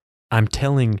story, I'm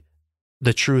telling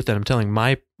the truth, and I'm telling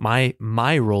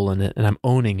my role in it, and I'm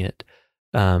owning it.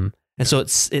 And so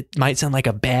it might sound like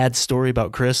a bad story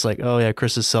about Chris, like, oh yeah,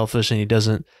 Chris is selfish and he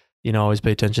doesn't, always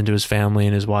pay attention to his family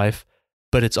and his wife.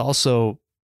 But it's also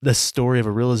the story of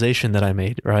a realization that I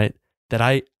made, right? That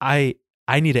I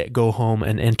need to go home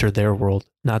and enter their world,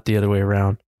 not the other way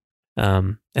around.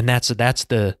 And that's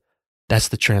the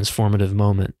transformative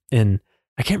moment. And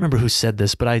I can't remember who said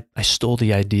this, but I stole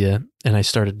the idea and I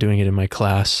started doing it in my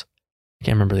class. I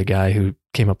can't remember the guy who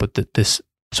came up with this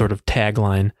sort of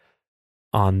tagline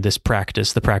on this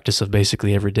practice, the practice of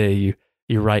basically every day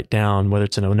you write down, whether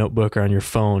it's in a notebook or on your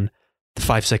phone, the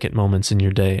 5-second moments in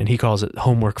your day. And he calls it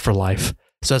homework for life.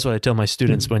 So that's what I tell my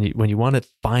students. When you want to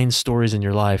find stories in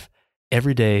your life,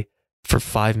 every day for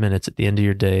 5 minutes at the end of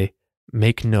your day,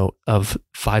 make note of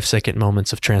 5-second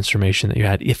moments of transformation that you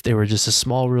had. If they were just a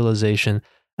small realization,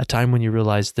 a time when you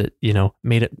realized that,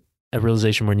 made it a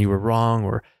realization when you were wrong,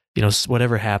 or,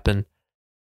 whatever happened,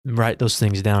 write those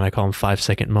things down. I call them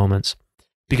 5-second moments,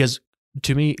 because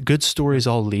to me, good stories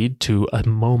all lead to a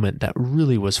moment that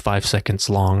really was 5 seconds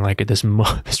long. Like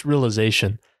this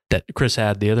realization that Chris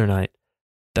had the other night,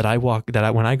 when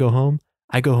I go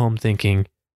home thinking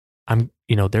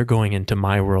they're going into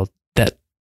my world. That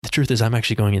the truth is I'm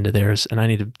actually going into theirs, and I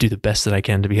need to do the best that I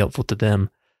can to be helpful to them.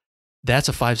 That's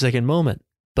a 5-second moment,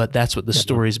 but that's what the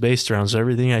story is based around. So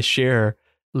everything I share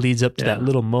leads up to that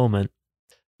little moment.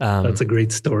 That's a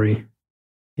great story.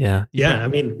 Yeah.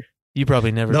 You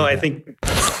probably never. No, I think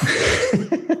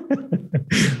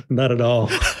not at all.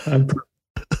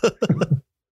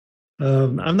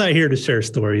 I'm not here to share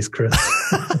stories, Chris.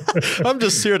 I'm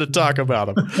just here to talk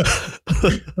about them.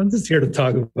 I'm just here to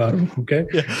talk about them. Okay.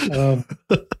 Yeah.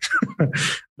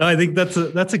 No, I think that's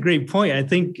a great point. I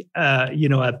think at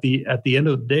the end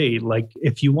of the day, like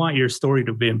if you want your story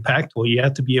to be impactful, you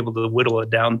have to be able to whittle it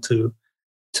down to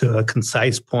a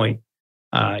concise point.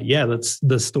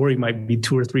 The story might be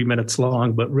 2 or 3 minutes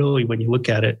long, but really, when you look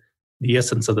at it, the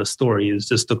essence of the story is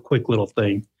just a quick little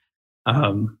thing.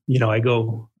 I'm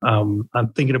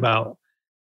thinking about,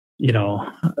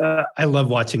 I love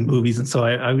watching movies, and so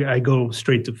I go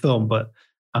straight to film. But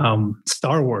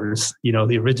Star Wars,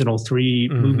 the original 3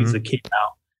 movies that came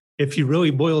out, if you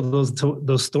really boil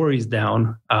those stories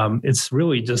down, it's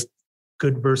really just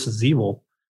good versus evil,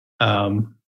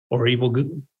 or evil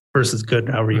versus good,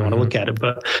 however you want to look at it.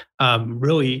 But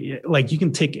really, like, you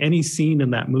can take any scene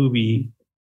in that movie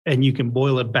and you can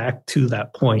boil it back to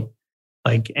that point.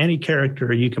 Like any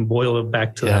character, you can boil it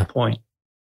back to that point.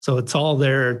 So it's all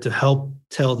there to help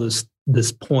tell this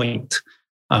point.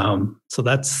 So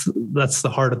that's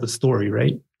the heart of the story,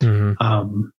 right?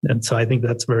 And so I think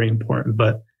that's very important.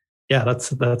 But yeah,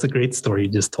 that's a great story you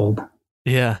just told.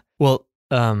 Yeah. Well,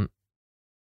 I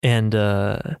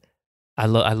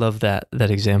love that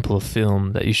example of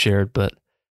film that you shared. But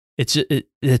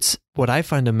it's what I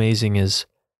find amazing is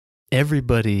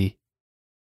everyone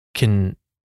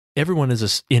is an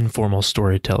informal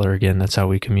storyteller. Again, that's how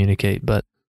we communicate. But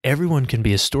everyone can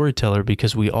be a storyteller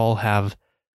because we all have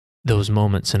those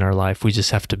moments in our life. We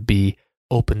just have to be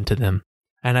open to them.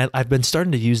 And I've been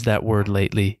starting to use that word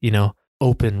lately,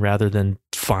 open rather than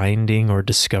finding or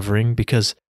discovering,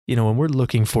 because, when we're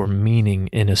looking for meaning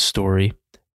in a story,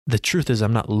 the truth is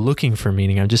I'm not looking for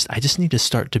meaning. I just need to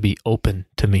start to be open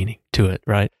to meaning to it,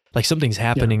 right? Like something's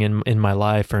happening in my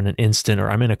life or in an instant, or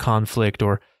I'm in a conflict,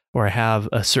 or I have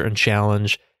a certain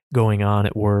challenge going on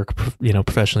at work,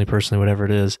 professionally, personally, whatever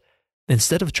it is.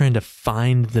 Instead of trying to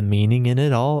find the meaning in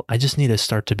it all, I just need to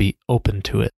start to be open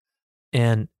to it.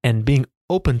 And being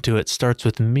open to it starts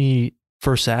with me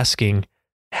first asking,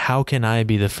 how can I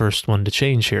be the first one to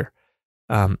change here?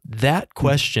 That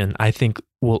question, I think,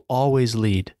 will always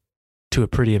lead to a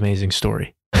pretty amazing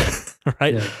story,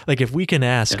 right? Yeah. Like if we can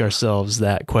ask ourselves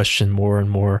that question more and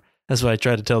more, that's what I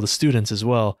try to tell the students as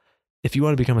well. If you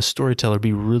want to become a storyteller,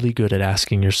 be really good at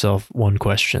asking yourself one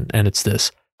question, and it's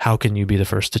this: how can you be the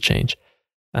first to change?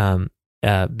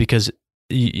 Because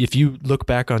if you look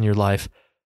back on your life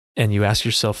and you ask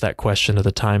yourself that question of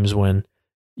the times when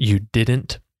you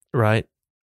didn't, right?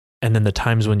 And then the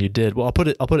times when you did. Well,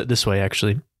 I'll put it this way,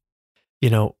 actually.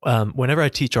 Whenever I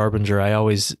teach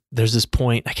Arbinger, there's this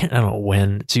point, I don't know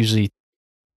when, it's usually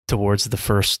towards the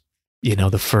first,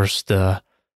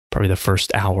 probably the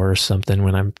first hour or something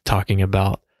when I'm talking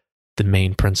about the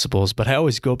main principles. But I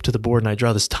always go up to the board and I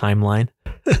draw this timeline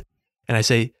and I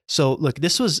say, so look,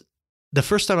 this was the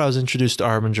first time I was introduced to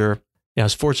Arbinger. I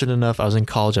was fortunate enough, I was in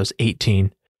college, I was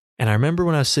 18. And I remember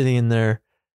when I was sitting in there,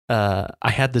 I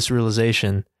had this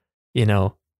realization,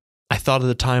 I thought of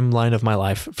the timeline of my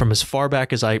life from as far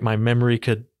back as my memory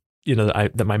could,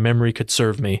 that my memory could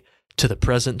serve me to the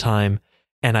present time.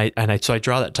 So I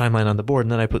draw that timeline on the board,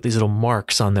 and then I put these little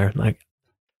marks on there. Like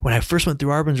when I first went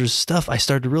through Arbinger's stuff, I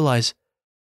started to realize,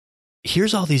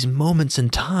 here's all these moments in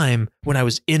time when I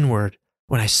was inward,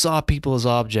 when I saw people as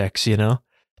objects,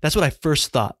 That's what I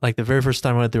first thought, like the very first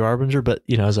time I went through Arbinger. But,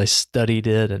 as I studied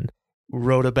it and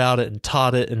wrote about it and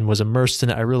taught it and was immersed in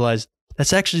it, I realized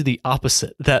that's actually the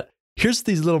opposite. That here's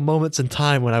these little moments in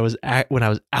time when I was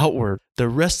outward. The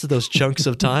rest of those chunks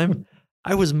of time,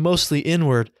 I was mostly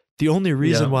inward. The only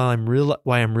reason why I'm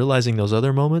realizing those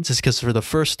other moments is because for the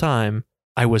first time,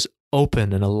 I was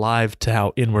open and alive to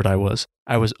how inward I was.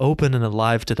 I was open and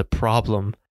alive to the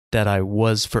problem that I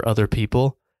was for other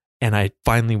people, and I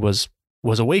finally was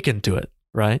awakened to it,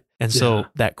 right? And so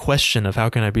that question of how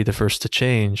can I be the first to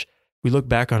change, we look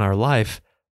back on our life,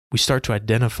 we start to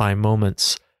identify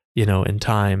moments, in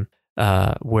time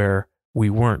where we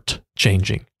weren't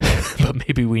changing, but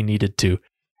maybe we needed to.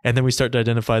 And then we start to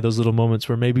identify those little moments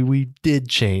where maybe we did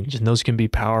change, and those can be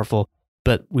powerful,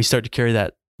 but we start to carry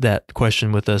that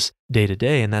question with us day to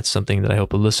day. And that's something that I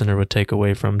hope a listener would take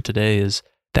away from today, is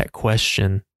that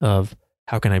question of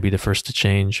how can I be the first to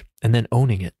change, and then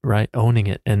owning it, right? Owning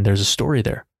it. And there's a story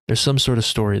there. There's some sort of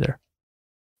story there.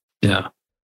 Yeah.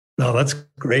 No, that's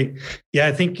great. Yeah.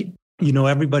 I think,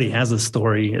 everybody has a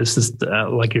story. It's just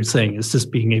like you're saying, it's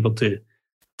just being able to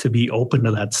be open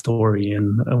to that story.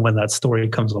 And when that story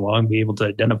comes along, be able to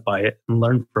identify it and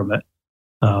learn from it.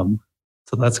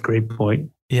 So that's a great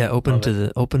point. Yeah. Open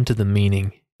to the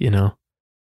meaning,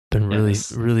 been really,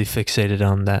 really fixated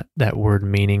on that word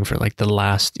meaning for like the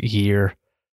last year.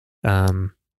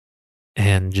 And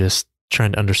just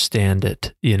trying to understand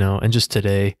it, and just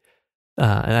today,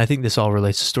 and I think this all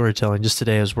relates to storytelling. Just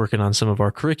today, I was working on some of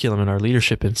our curriculum in our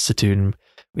Leadership Institute, and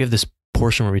we have this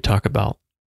portion where we talk about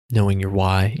knowing your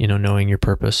why, knowing your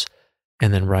purpose,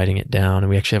 and then writing it down. And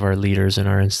we actually have our leaders in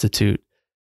our institute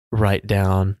write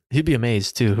down. You'd be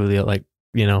amazed too, Julio, like,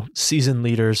 seasoned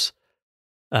leaders,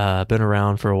 been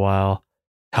around for a while,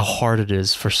 how hard it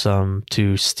is for some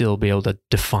to still be able to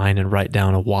define and write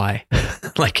down a why,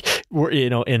 like,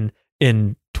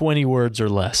 in 20 words or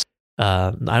less.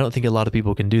 I don't think a lot of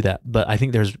people can do that, but I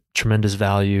think there's tremendous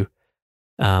value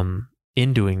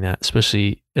in doing that,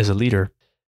 especially as a leader.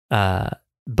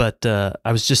 But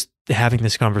I was just having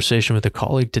this conversation with a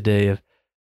colleague today of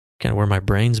kind of where my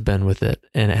brain's been with it,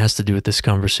 and it has to do with this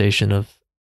conversation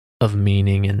of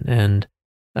meaning and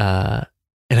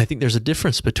I think there's a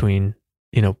difference between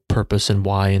purpose and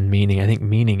why and meaning. I think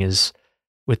meaning is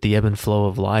with the ebb and flow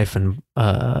of life, and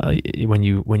when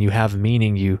you have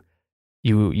meaning,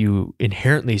 you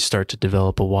inherently start to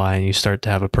develop a why, and you start to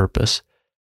have a purpose.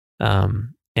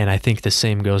 And I think the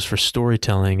same goes for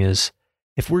storytelling. Is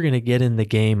if we're going to get in the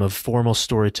game of formal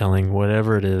storytelling,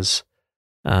 whatever it is,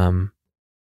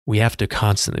 we have to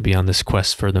constantly be on this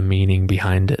quest for the meaning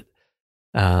behind it.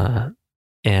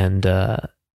 And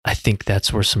I think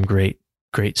that's where some great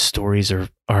stories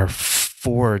are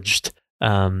forged.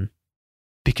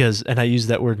 because, and I use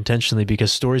that word intentionally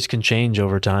because stories can change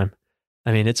over time.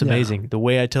 I mean, it's amazing. The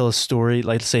way I tell a story,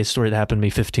 like let's say a story that happened to me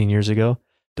 15 years ago,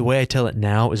 the way I tell it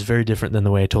now is very different than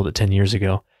the way I told it 10 years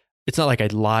ago. It's not like I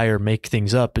lie or make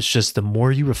things up. It's just the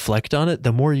more you reflect on it,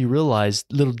 the more you realize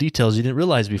little details you didn't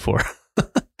realize before.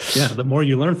 Yeah, the more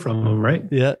you learn from them, right?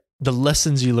 Yeah, the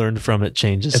lessons you learned from it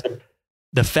changes.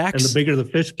 The facts, and the bigger the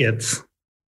fish gets.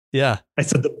 Yeah, I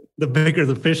said the bigger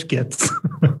the fish gets.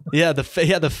 Yeah, the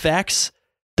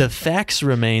facts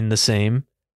remain the same,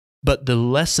 but the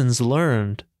lessons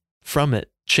learned from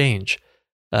it change,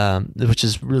 which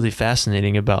is really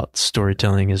fascinating about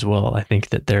storytelling as well. I think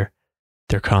that they're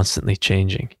constantly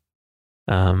changing.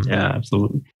 Yeah,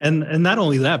 absolutely. And not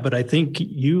only that, but I think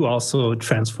you also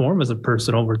transform as a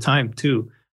person over time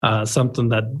too. Something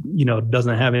that,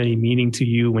 doesn't have any meaning to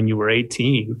you when you were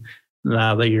 18.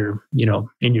 Now that you're,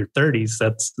 in your 30s,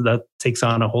 that takes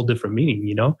on a whole different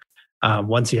meaning,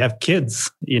 once you have kids,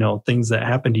 things that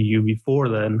happened to you before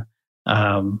then,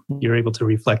 you're able to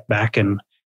reflect back and,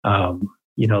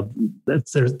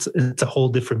 it's a whole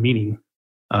different meaning,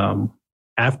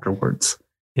 afterwards.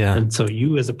 Yeah. And so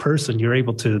you as a person, you're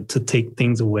able to take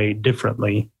things away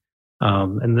differently.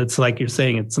 And it's like you're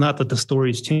saying, it's not that the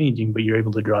story is changing, but you're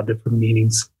able to draw different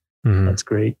meanings. Mm-hmm. That's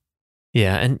great.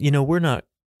 Yeah. And, we're not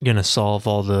going to solve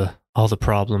all the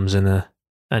problems in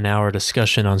an hour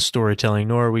discussion on storytelling,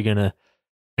 nor are we going to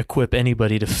equip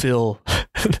anybody to feel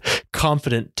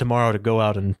confident tomorrow to go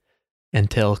out and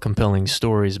tell compelling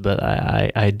stories. But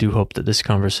I do hope that this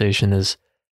conversation has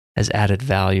added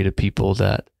value to people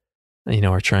that,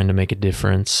 are trying to make a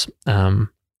difference,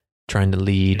 trying to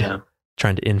lead,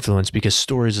 trying to influence, because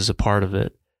stories is a part of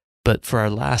it. But for our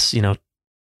last,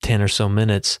 10 or so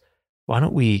minutes, why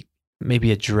don't we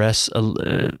maybe address,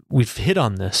 we've hit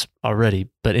on this already,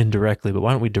 but indirectly, but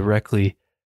why don't we directly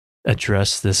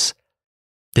address this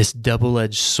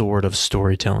double-edged sword of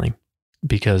storytelling?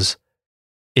 Because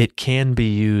it can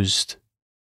be used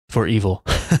for evil,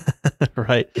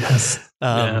 right? Yes.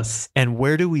 Yes. And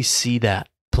where do we see that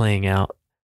playing out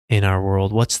in our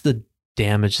world? What's the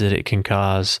damage that it can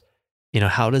cause?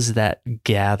 How does that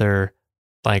gather,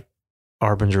 like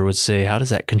Arbinger would say, how does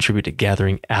that contribute to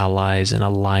gathering allies and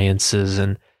alliances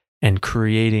and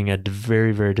creating a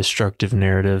very, very destructive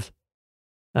narrative?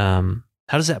 How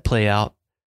does that play out?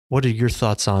 What are your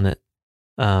thoughts on it?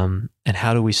 And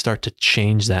how do we start to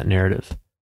change that narrative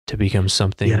to become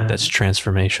something that's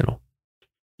transformational?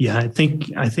 Yeah, I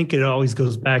think it always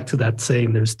goes back to that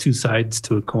saying, there's two sides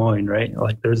to a coin, right?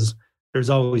 Like there's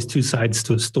always two sides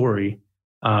to a story.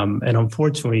 And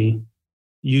unfortunately,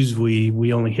 usually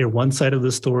we only hear one side of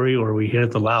the story, or we hear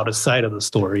the loudest side of the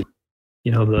story.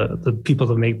 The people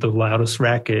that make the loudest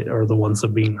racket are the ones that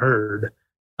are being heard.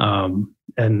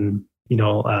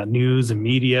 News and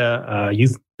media,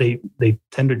 they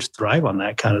tend to just thrive on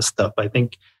that kind of stuff. I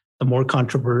think the more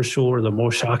controversial or the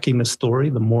more shocking the story,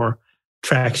 the more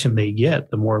traction they get,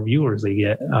 the more viewers they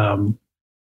get,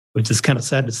 which is kind of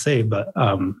sad to say, but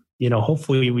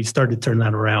hopefully we start to turn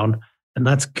that around. And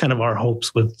that's kind of our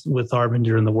hopes with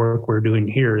Arbinger and the work we're doing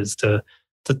here, is to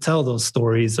tell those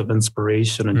stories of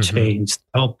inspiration and change, to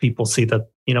help people see that,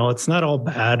 it's not all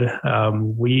bad.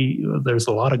 There's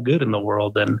a lot of good in the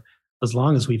world. And as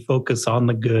long as we focus on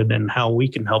the good and how we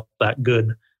can help that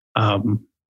good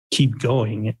keep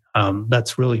going,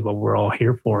 that's really what we're all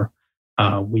here for.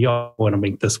 We all want to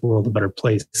make this world a better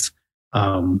place.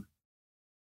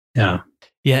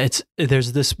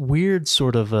 There's this weird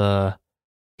sort of,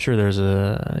 sure there's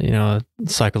a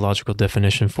psychological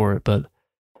definition for it, but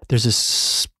there's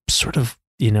this sort of,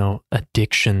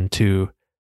 addiction to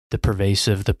the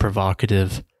pervasive, the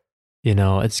provocative.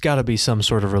 It's got to be some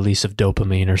sort of release of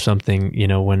dopamine or something,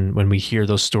 when we hear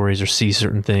those stories or see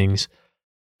certain things.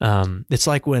 It's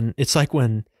like when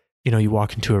you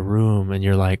walk into a room and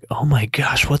you're like, oh my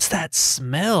gosh, what's that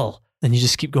smell? And you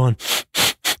just keep going,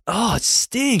 oh, it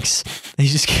stinks. And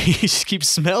you just keep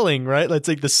smelling, right? It's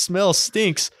like the smell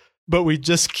stinks, but we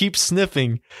just keep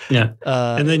sniffing. Yeah.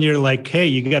 And then you're like, hey,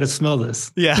 you got to smell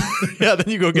this. Yeah. Yeah. Then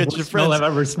you go get your friends. I've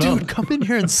ever smelled. Dude, come in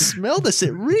here and smell this.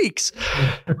 It reeks.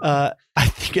 I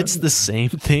think it's the same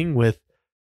thing with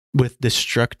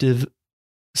destructive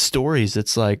stories.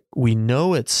 It's like, we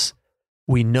know it's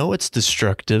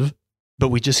destructive, but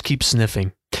we just keep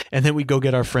sniffing. And then we go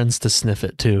get our friends to sniff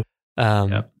it too.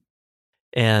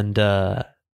 And there's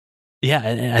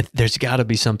got to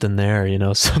be something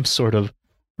there, some sort of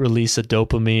release of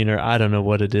dopamine, or I don't know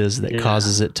what it is that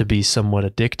causes it to be somewhat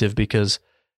addictive, because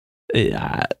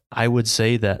I would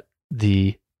say that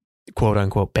the quote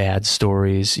unquote bad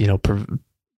stories,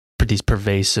 these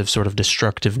pervasive sort of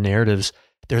destructive narratives,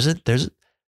 there's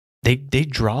they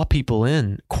draw people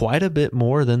in quite a bit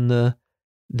more than the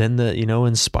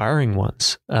inspiring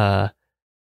ones. And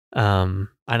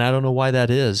I don't know why that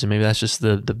is. Maybe that's just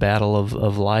the battle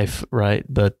of life, right?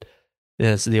 But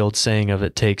it's the old saying of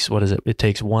it takes, what is it? It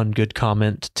takes one good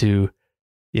comment to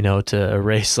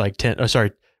erase like 10,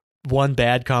 one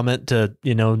bad comment to,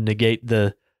 negate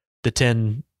the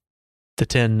 10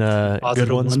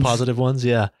 good ones, positive ones.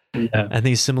 Yeah. I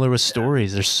think it's similar with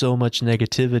stories. There's so much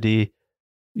negativity,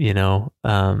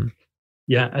 I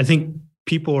think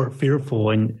people are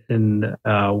fearful, and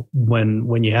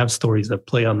when you have stories that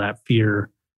play on that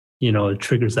fear, it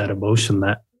triggers that emotion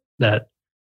that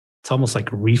it's almost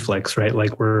like a reflex, right?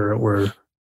 Like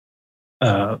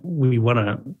we want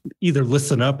to either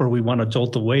listen up or we want to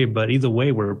jolt away, but either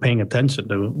way, we're paying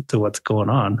attention to what's going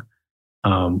on.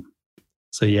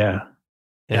 So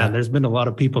there's been a lot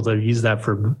of people that have used that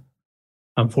for,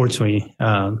 unfortunately,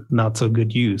 not so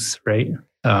good use, right?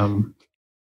 A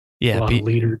lot of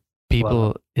leaders.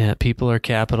 People are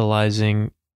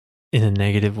capitalizing in a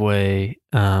negative way,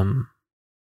 on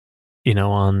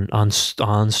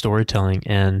storytelling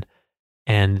and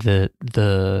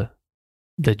the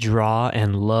draw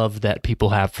and love that people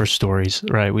have for stories,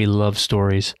 right? We love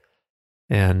stories,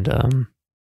 and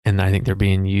I think they're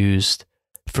being used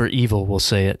for evil. We'll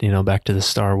say it, back to the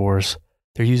Star Wars.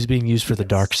 They're being used for the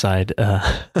dark side,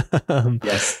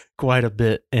 yes, quite a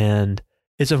bit, and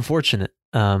it's unfortunate.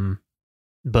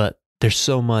 But there's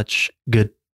so much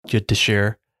good to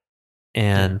share,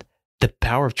 and the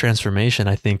power of transformation,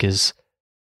 I think, is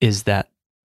that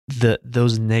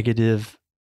those negative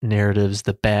narratives,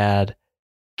 the bad,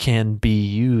 can be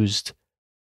used,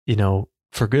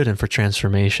 for good and for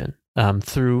transformation.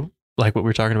 Through, like what we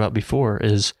were talking about before,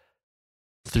 is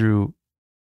through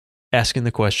asking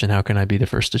the question, how can I be the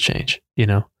first to change?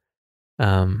 It's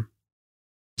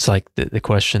like the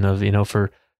question of,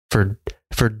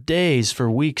 for days, for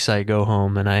weeks, I go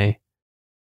home and I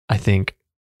think,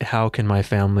 how can my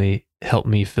family help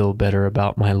me feel better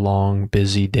about my long,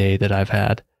 busy day that I've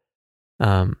had?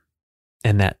 And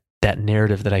that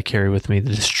narrative that I carry with me,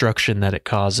 the destruction that it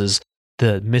causes,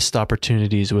 the missed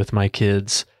opportunities with my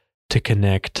kids to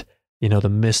connect, the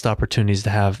missed opportunities to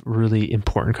have really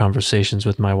important conversations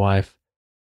with my wife.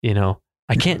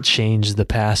 I can't change the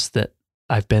past that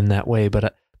I've been that way,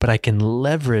 but I can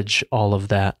leverage all of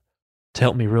that to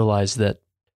help me realize that,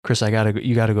 Chris,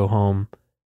 you got to go home.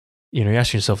 You're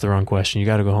asking yourself the wrong question. You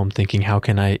got to go home thinking, how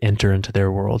can I enter into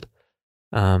their world?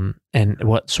 And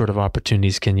what sort of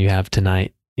opportunities can you have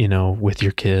tonight, with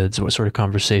your kids? What sort of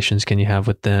conversations can you have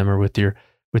with them or with your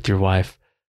wife?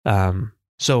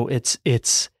 So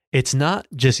it's not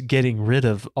just getting rid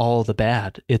of all the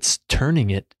bad. It's turning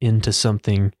it into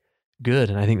something good.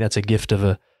 And I think that's a gift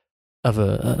of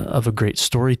a great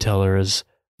storyteller, is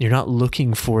you're not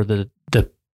looking for the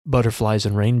butterflies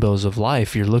and rainbows of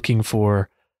life. You're looking for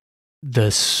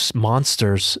the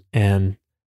monsters and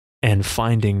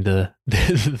finding the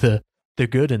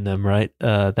good in them, right?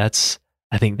 I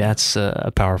think that's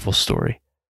a powerful story.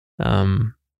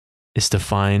 Is to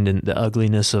find the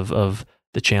ugliness of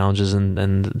the challenges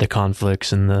and the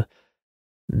conflicts and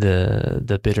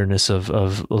the bitterness of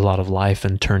a lot of life,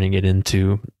 and turning it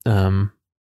into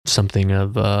something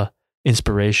of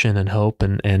inspiration and hope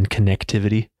and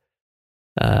connectivity.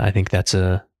 I think that's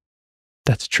a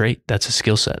trait. That's a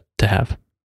skill set to have.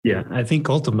 Yeah, I think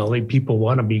ultimately people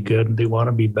want to be good. They want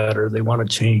to be better. They want to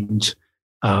change.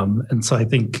 And so I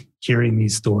think hearing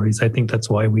these stories, I think that's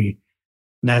why we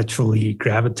naturally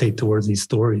gravitate towards these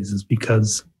stories, is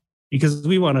because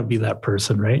we want to be that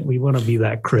person, right? We want to be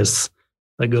that Chris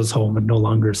that goes home and no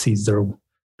longer sees their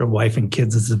wife and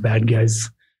kids as the bad guys.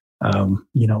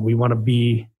 We want to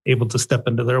be able to step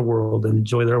into their world and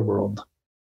enjoy their world.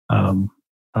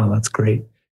 That's great.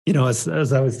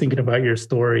 As I was thinking about your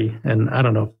story, and I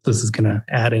don't know if this is going to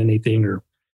add anything, or,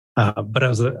 but I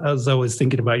was always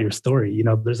thinking about your story.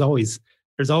 There's always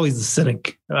a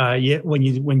cynic. Yet when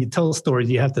you tell stories,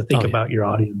 you have to think about your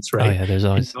audience, right? Oh yeah, there's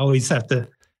always.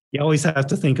 You always have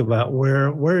to think about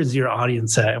where is your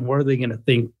audience at, and what are they going to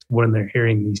think when they're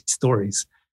hearing these stories.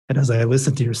 And as I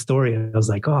listened to your story, I was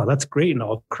like, oh, that's great and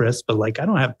all, Chris, but I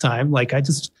don't have time. I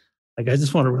just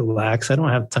want to relax. I don't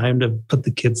have time to put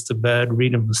the kids to bed,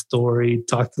 read them a story,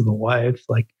 talk to the wife.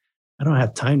 I don't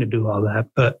have time to do all that.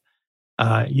 But,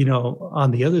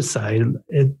 on the other side,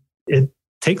 it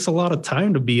takes a lot of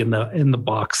time to be in the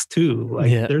box too.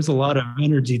 There's a lot of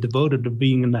energy devoted to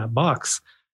being in that box.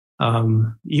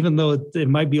 Even though it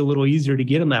might be a little easier to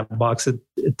get in that box, it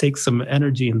takes some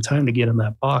energy and time to get in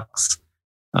that box.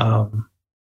 So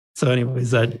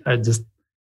anyways, I just,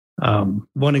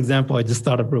 one example I just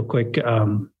thought of real quick.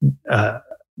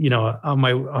 on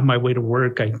my way to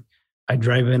work, I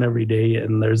drive in every day,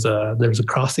 and there's a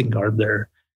crossing guard there,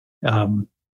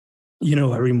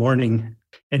 every morning,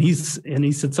 and he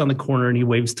sits on the corner and he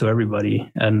waves to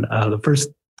everybody. And the first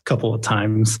couple of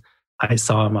times I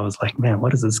saw him, I was like, man,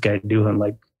 what is this guy doing?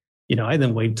 Like, I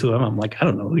then waved to him. I'm like, I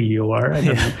don't know who you are.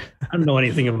 I don't know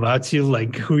anything about you,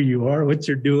 like who you are, what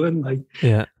you're doing. Like,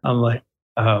 yeah, I'm like,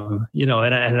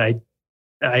 and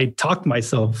I talked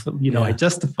myself, I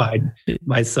justified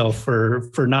myself for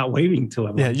not waving to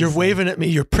him. Yeah, you're waving at me.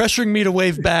 You're pressuring me to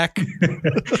wave back.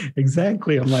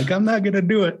 Exactly. I'm like, I'm not going to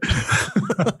do it.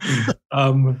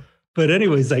 But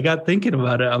anyways, I got thinking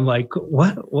about it. I'm like,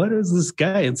 what is this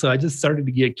guy? And so I just started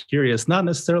to get curious. Not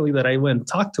necessarily that I went and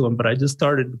talked to him, but I just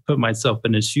started to put myself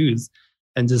in his shoes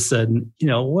and just said,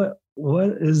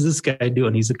 what is this guy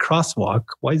doing? He's a crosswalk.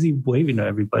 Why is he waving to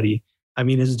everybody? I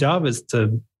mean, his job is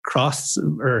to cross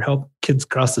or help kids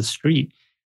cross the street.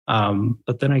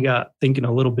 But then I got thinking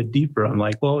a little bit deeper. I'm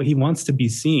like, well, he wants to be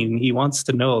seen. He wants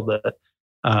to know that,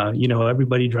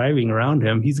 everybody driving around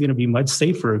him, he's going to be much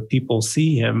safer if people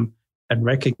see him and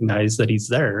recognize that he's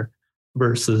there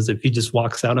versus if he just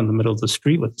walks out in the middle of the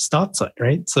street with a stop sign,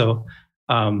 right? So,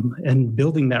 and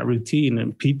building that routine,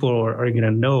 and people are going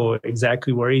to know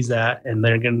exactly where he's at, and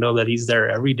they're going to know that he's there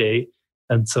every day.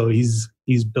 And so he's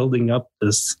building up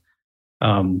this,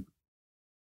 not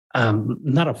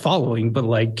a following, but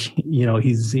like,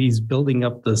 he's building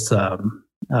up this,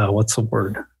 what's the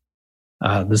word?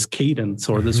 This cadence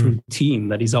or this routine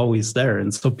that he's always there.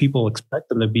 And so people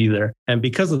expect him to be there. And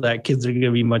because of that, kids are going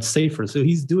to be much safer. So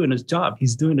he's doing his job.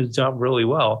 He's doing his job really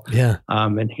well. Yeah.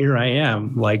 And here I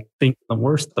am, like, thinking the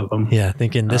worst of him. Yeah.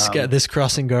 Thinking this guy, this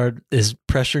crossing guard is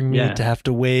pressuring me to have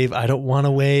to wave. I don't want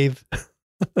to wave.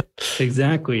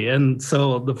 Exactly. And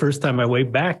so the first time I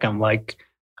waved back, I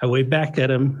waved back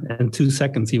at him, and in 2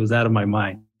 seconds, he was out of my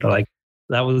mind. Like,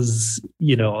 that was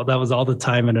all the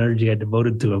time and energy I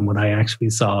devoted to him when I actually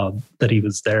saw that he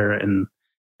was there and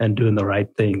doing the right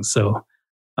thing. So,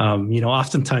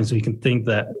 oftentimes we can think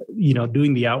that,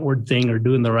 doing the outward thing or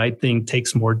doing the right thing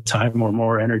takes more time or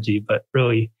more energy, but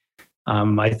really,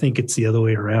 I think it's the other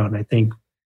way around. I think,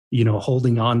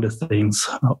 holding on to things,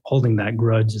 holding that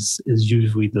grudge is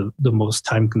usually the most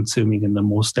time consuming and the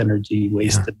most energy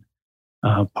wasted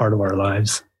part of our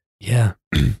lives. Yeah.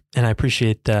 And I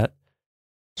appreciate that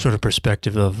sort of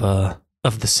perspective of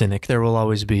the cynic. There will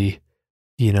always be,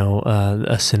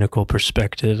 a cynical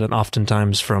perspective, and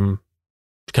oftentimes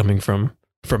coming from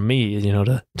me,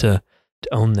 to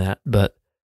own that. But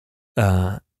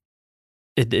the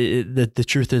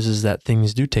truth is that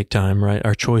things do take time, right?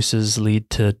 Our choices lead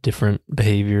to different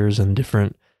behaviors and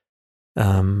different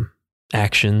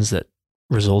actions that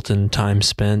result in time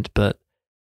spent. But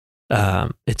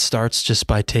it starts just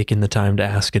by taking the time to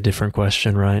ask a different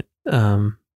question, right?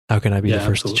 How can I be the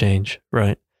first to change?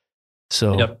 Right.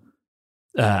 So,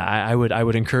 I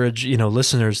would encourage,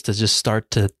 listeners to just start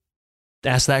to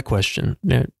ask that question.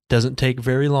 It doesn't take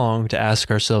very long to ask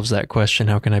ourselves that question.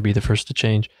 How can I be the first to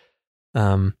change?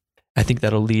 I think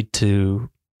that'll lead to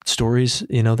stories,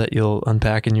 that you'll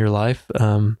unpack in your life,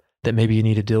 that maybe you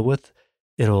need to deal with.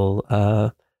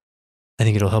 I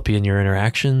think it'll help you in your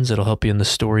interactions. It'll help you in the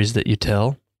stories that you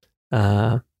tell.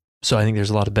 So I think there's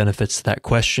a lot of benefits to that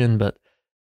question,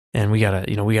 and we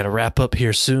gotta wrap up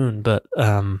here soon, but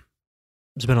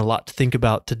there's been a lot to think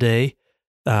about today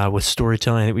with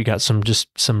storytelling. I think we got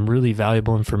some really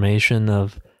valuable information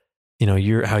of,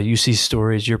 how you see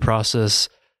stories, your process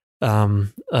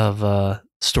of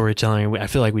storytelling. I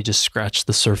feel like we just scratched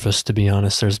the surface, to be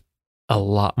honest. There's a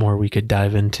lot more we could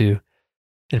dive into,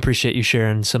 and appreciate you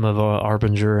sharing some of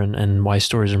Arbinger and why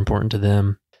stories are important to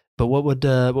them. But what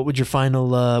would your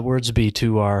final words be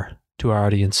to our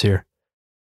audience here?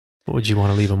 What would you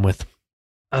want to leave them with?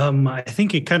 I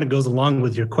think it kind of goes along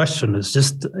with your question. It's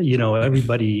just,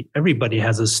 everybody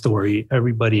has a story.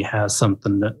 Everybody has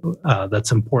something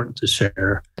that's important to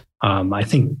share. I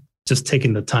think just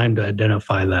taking the time to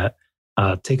identify that,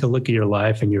 take a look at your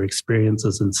life and your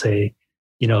experiences and say,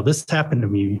 this happened to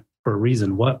me for a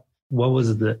reason. What was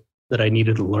it that I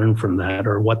needed to learn from that,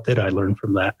 or what did I learn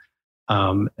from that?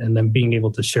 And then being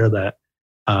able to share that,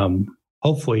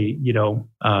 hopefully,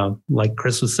 like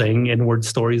Chris was saying, inward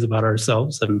stories about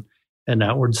ourselves and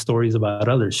outward stories about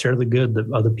others. Share the good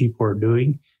that other people are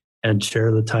doing, and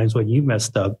share the times when you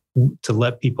messed up, to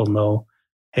let people know,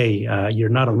 hey, you're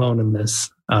not alone in this.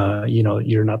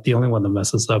 You're not the only one that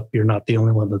messes up. You're not the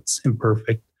only one that's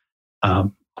imperfect.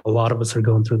 A lot of us are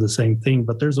going through the same thing,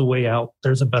 but there's a way out.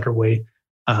 There's a better way.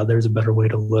 There's a better way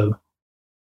to live.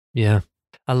 Yeah.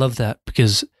 I love that,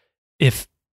 because if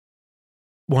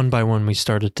one by one, we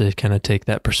started to kind of take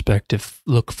that perspective,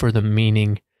 look for the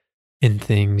meaning in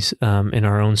things, in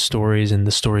our own stories and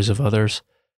the stories of others.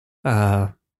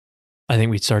 I think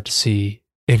we'd start to see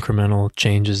incremental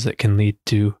changes that can lead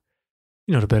to,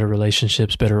 to better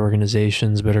relationships, better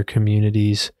organizations, better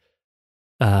communities.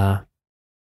 I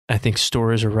think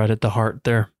stories are right at the heart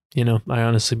there. I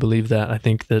honestly believe that. I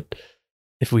think that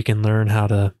if we can learn how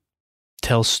to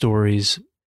tell stories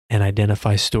and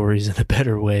identify stories in a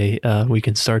better way, we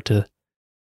can start to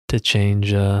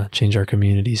change our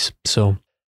communities. So,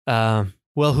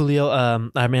 well, Julio,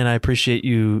 I appreciate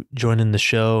you joining the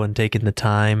show and taking the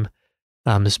time.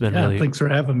 It's been really, thanks for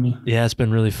having me. Yeah, it's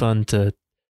been really fun to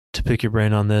pick your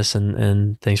brain on this,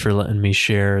 and thanks for letting me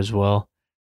share as well.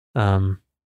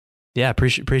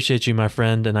 Appreciate you, my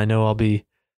friend, and I know I'll be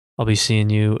seeing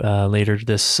you later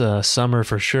this summer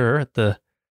for sure at the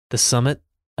summit.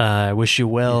 I wish you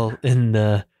well in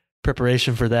the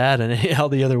preparation for that and all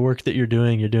the other work that you're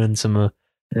doing. You're doing some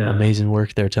amazing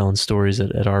work there, telling stories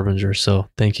at Arbinger. So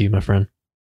thank you, my friend.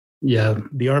 Yeah,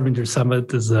 the Arbinger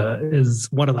Summit is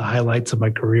one of the highlights of my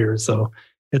career. So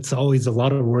it's always a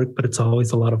lot of work, but it's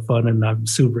always a lot of fun, and I'm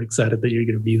super excited that you're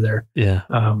going to be there. Yeah.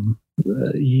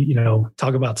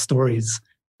 Talk about stories.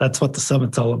 That's what the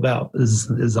summit's all about.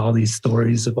 Is all these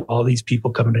stories of all these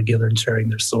people coming together and sharing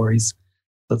their stories.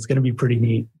 So it's going to be pretty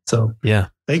neat. So yeah,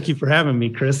 thank you for having me,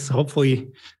 Chris. Hopefully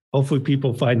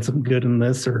people find some good in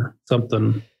this or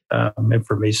something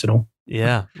informational.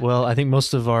 Yeah. Well, I think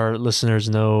most of our listeners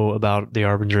know about the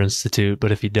Arbinger Institute,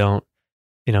 but if you don't,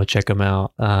 check them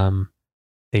out.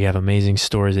 They have amazing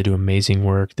stories. They do amazing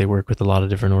work. They work with a lot of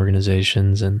different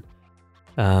organizations, and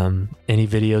any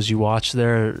videos you watch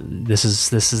there, this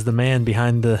is the man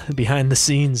behind the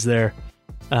scenes there,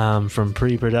 from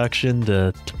pre-production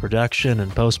to production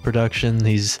and post-production.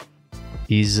 He's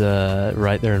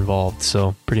right there involved.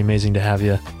 So pretty amazing to have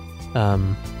you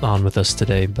on with us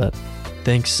today. But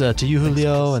thanks to you,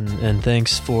 Julio, and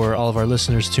thanks for all of our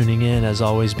listeners tuning in. As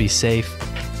always, be safe,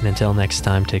 and until next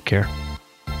time, take care.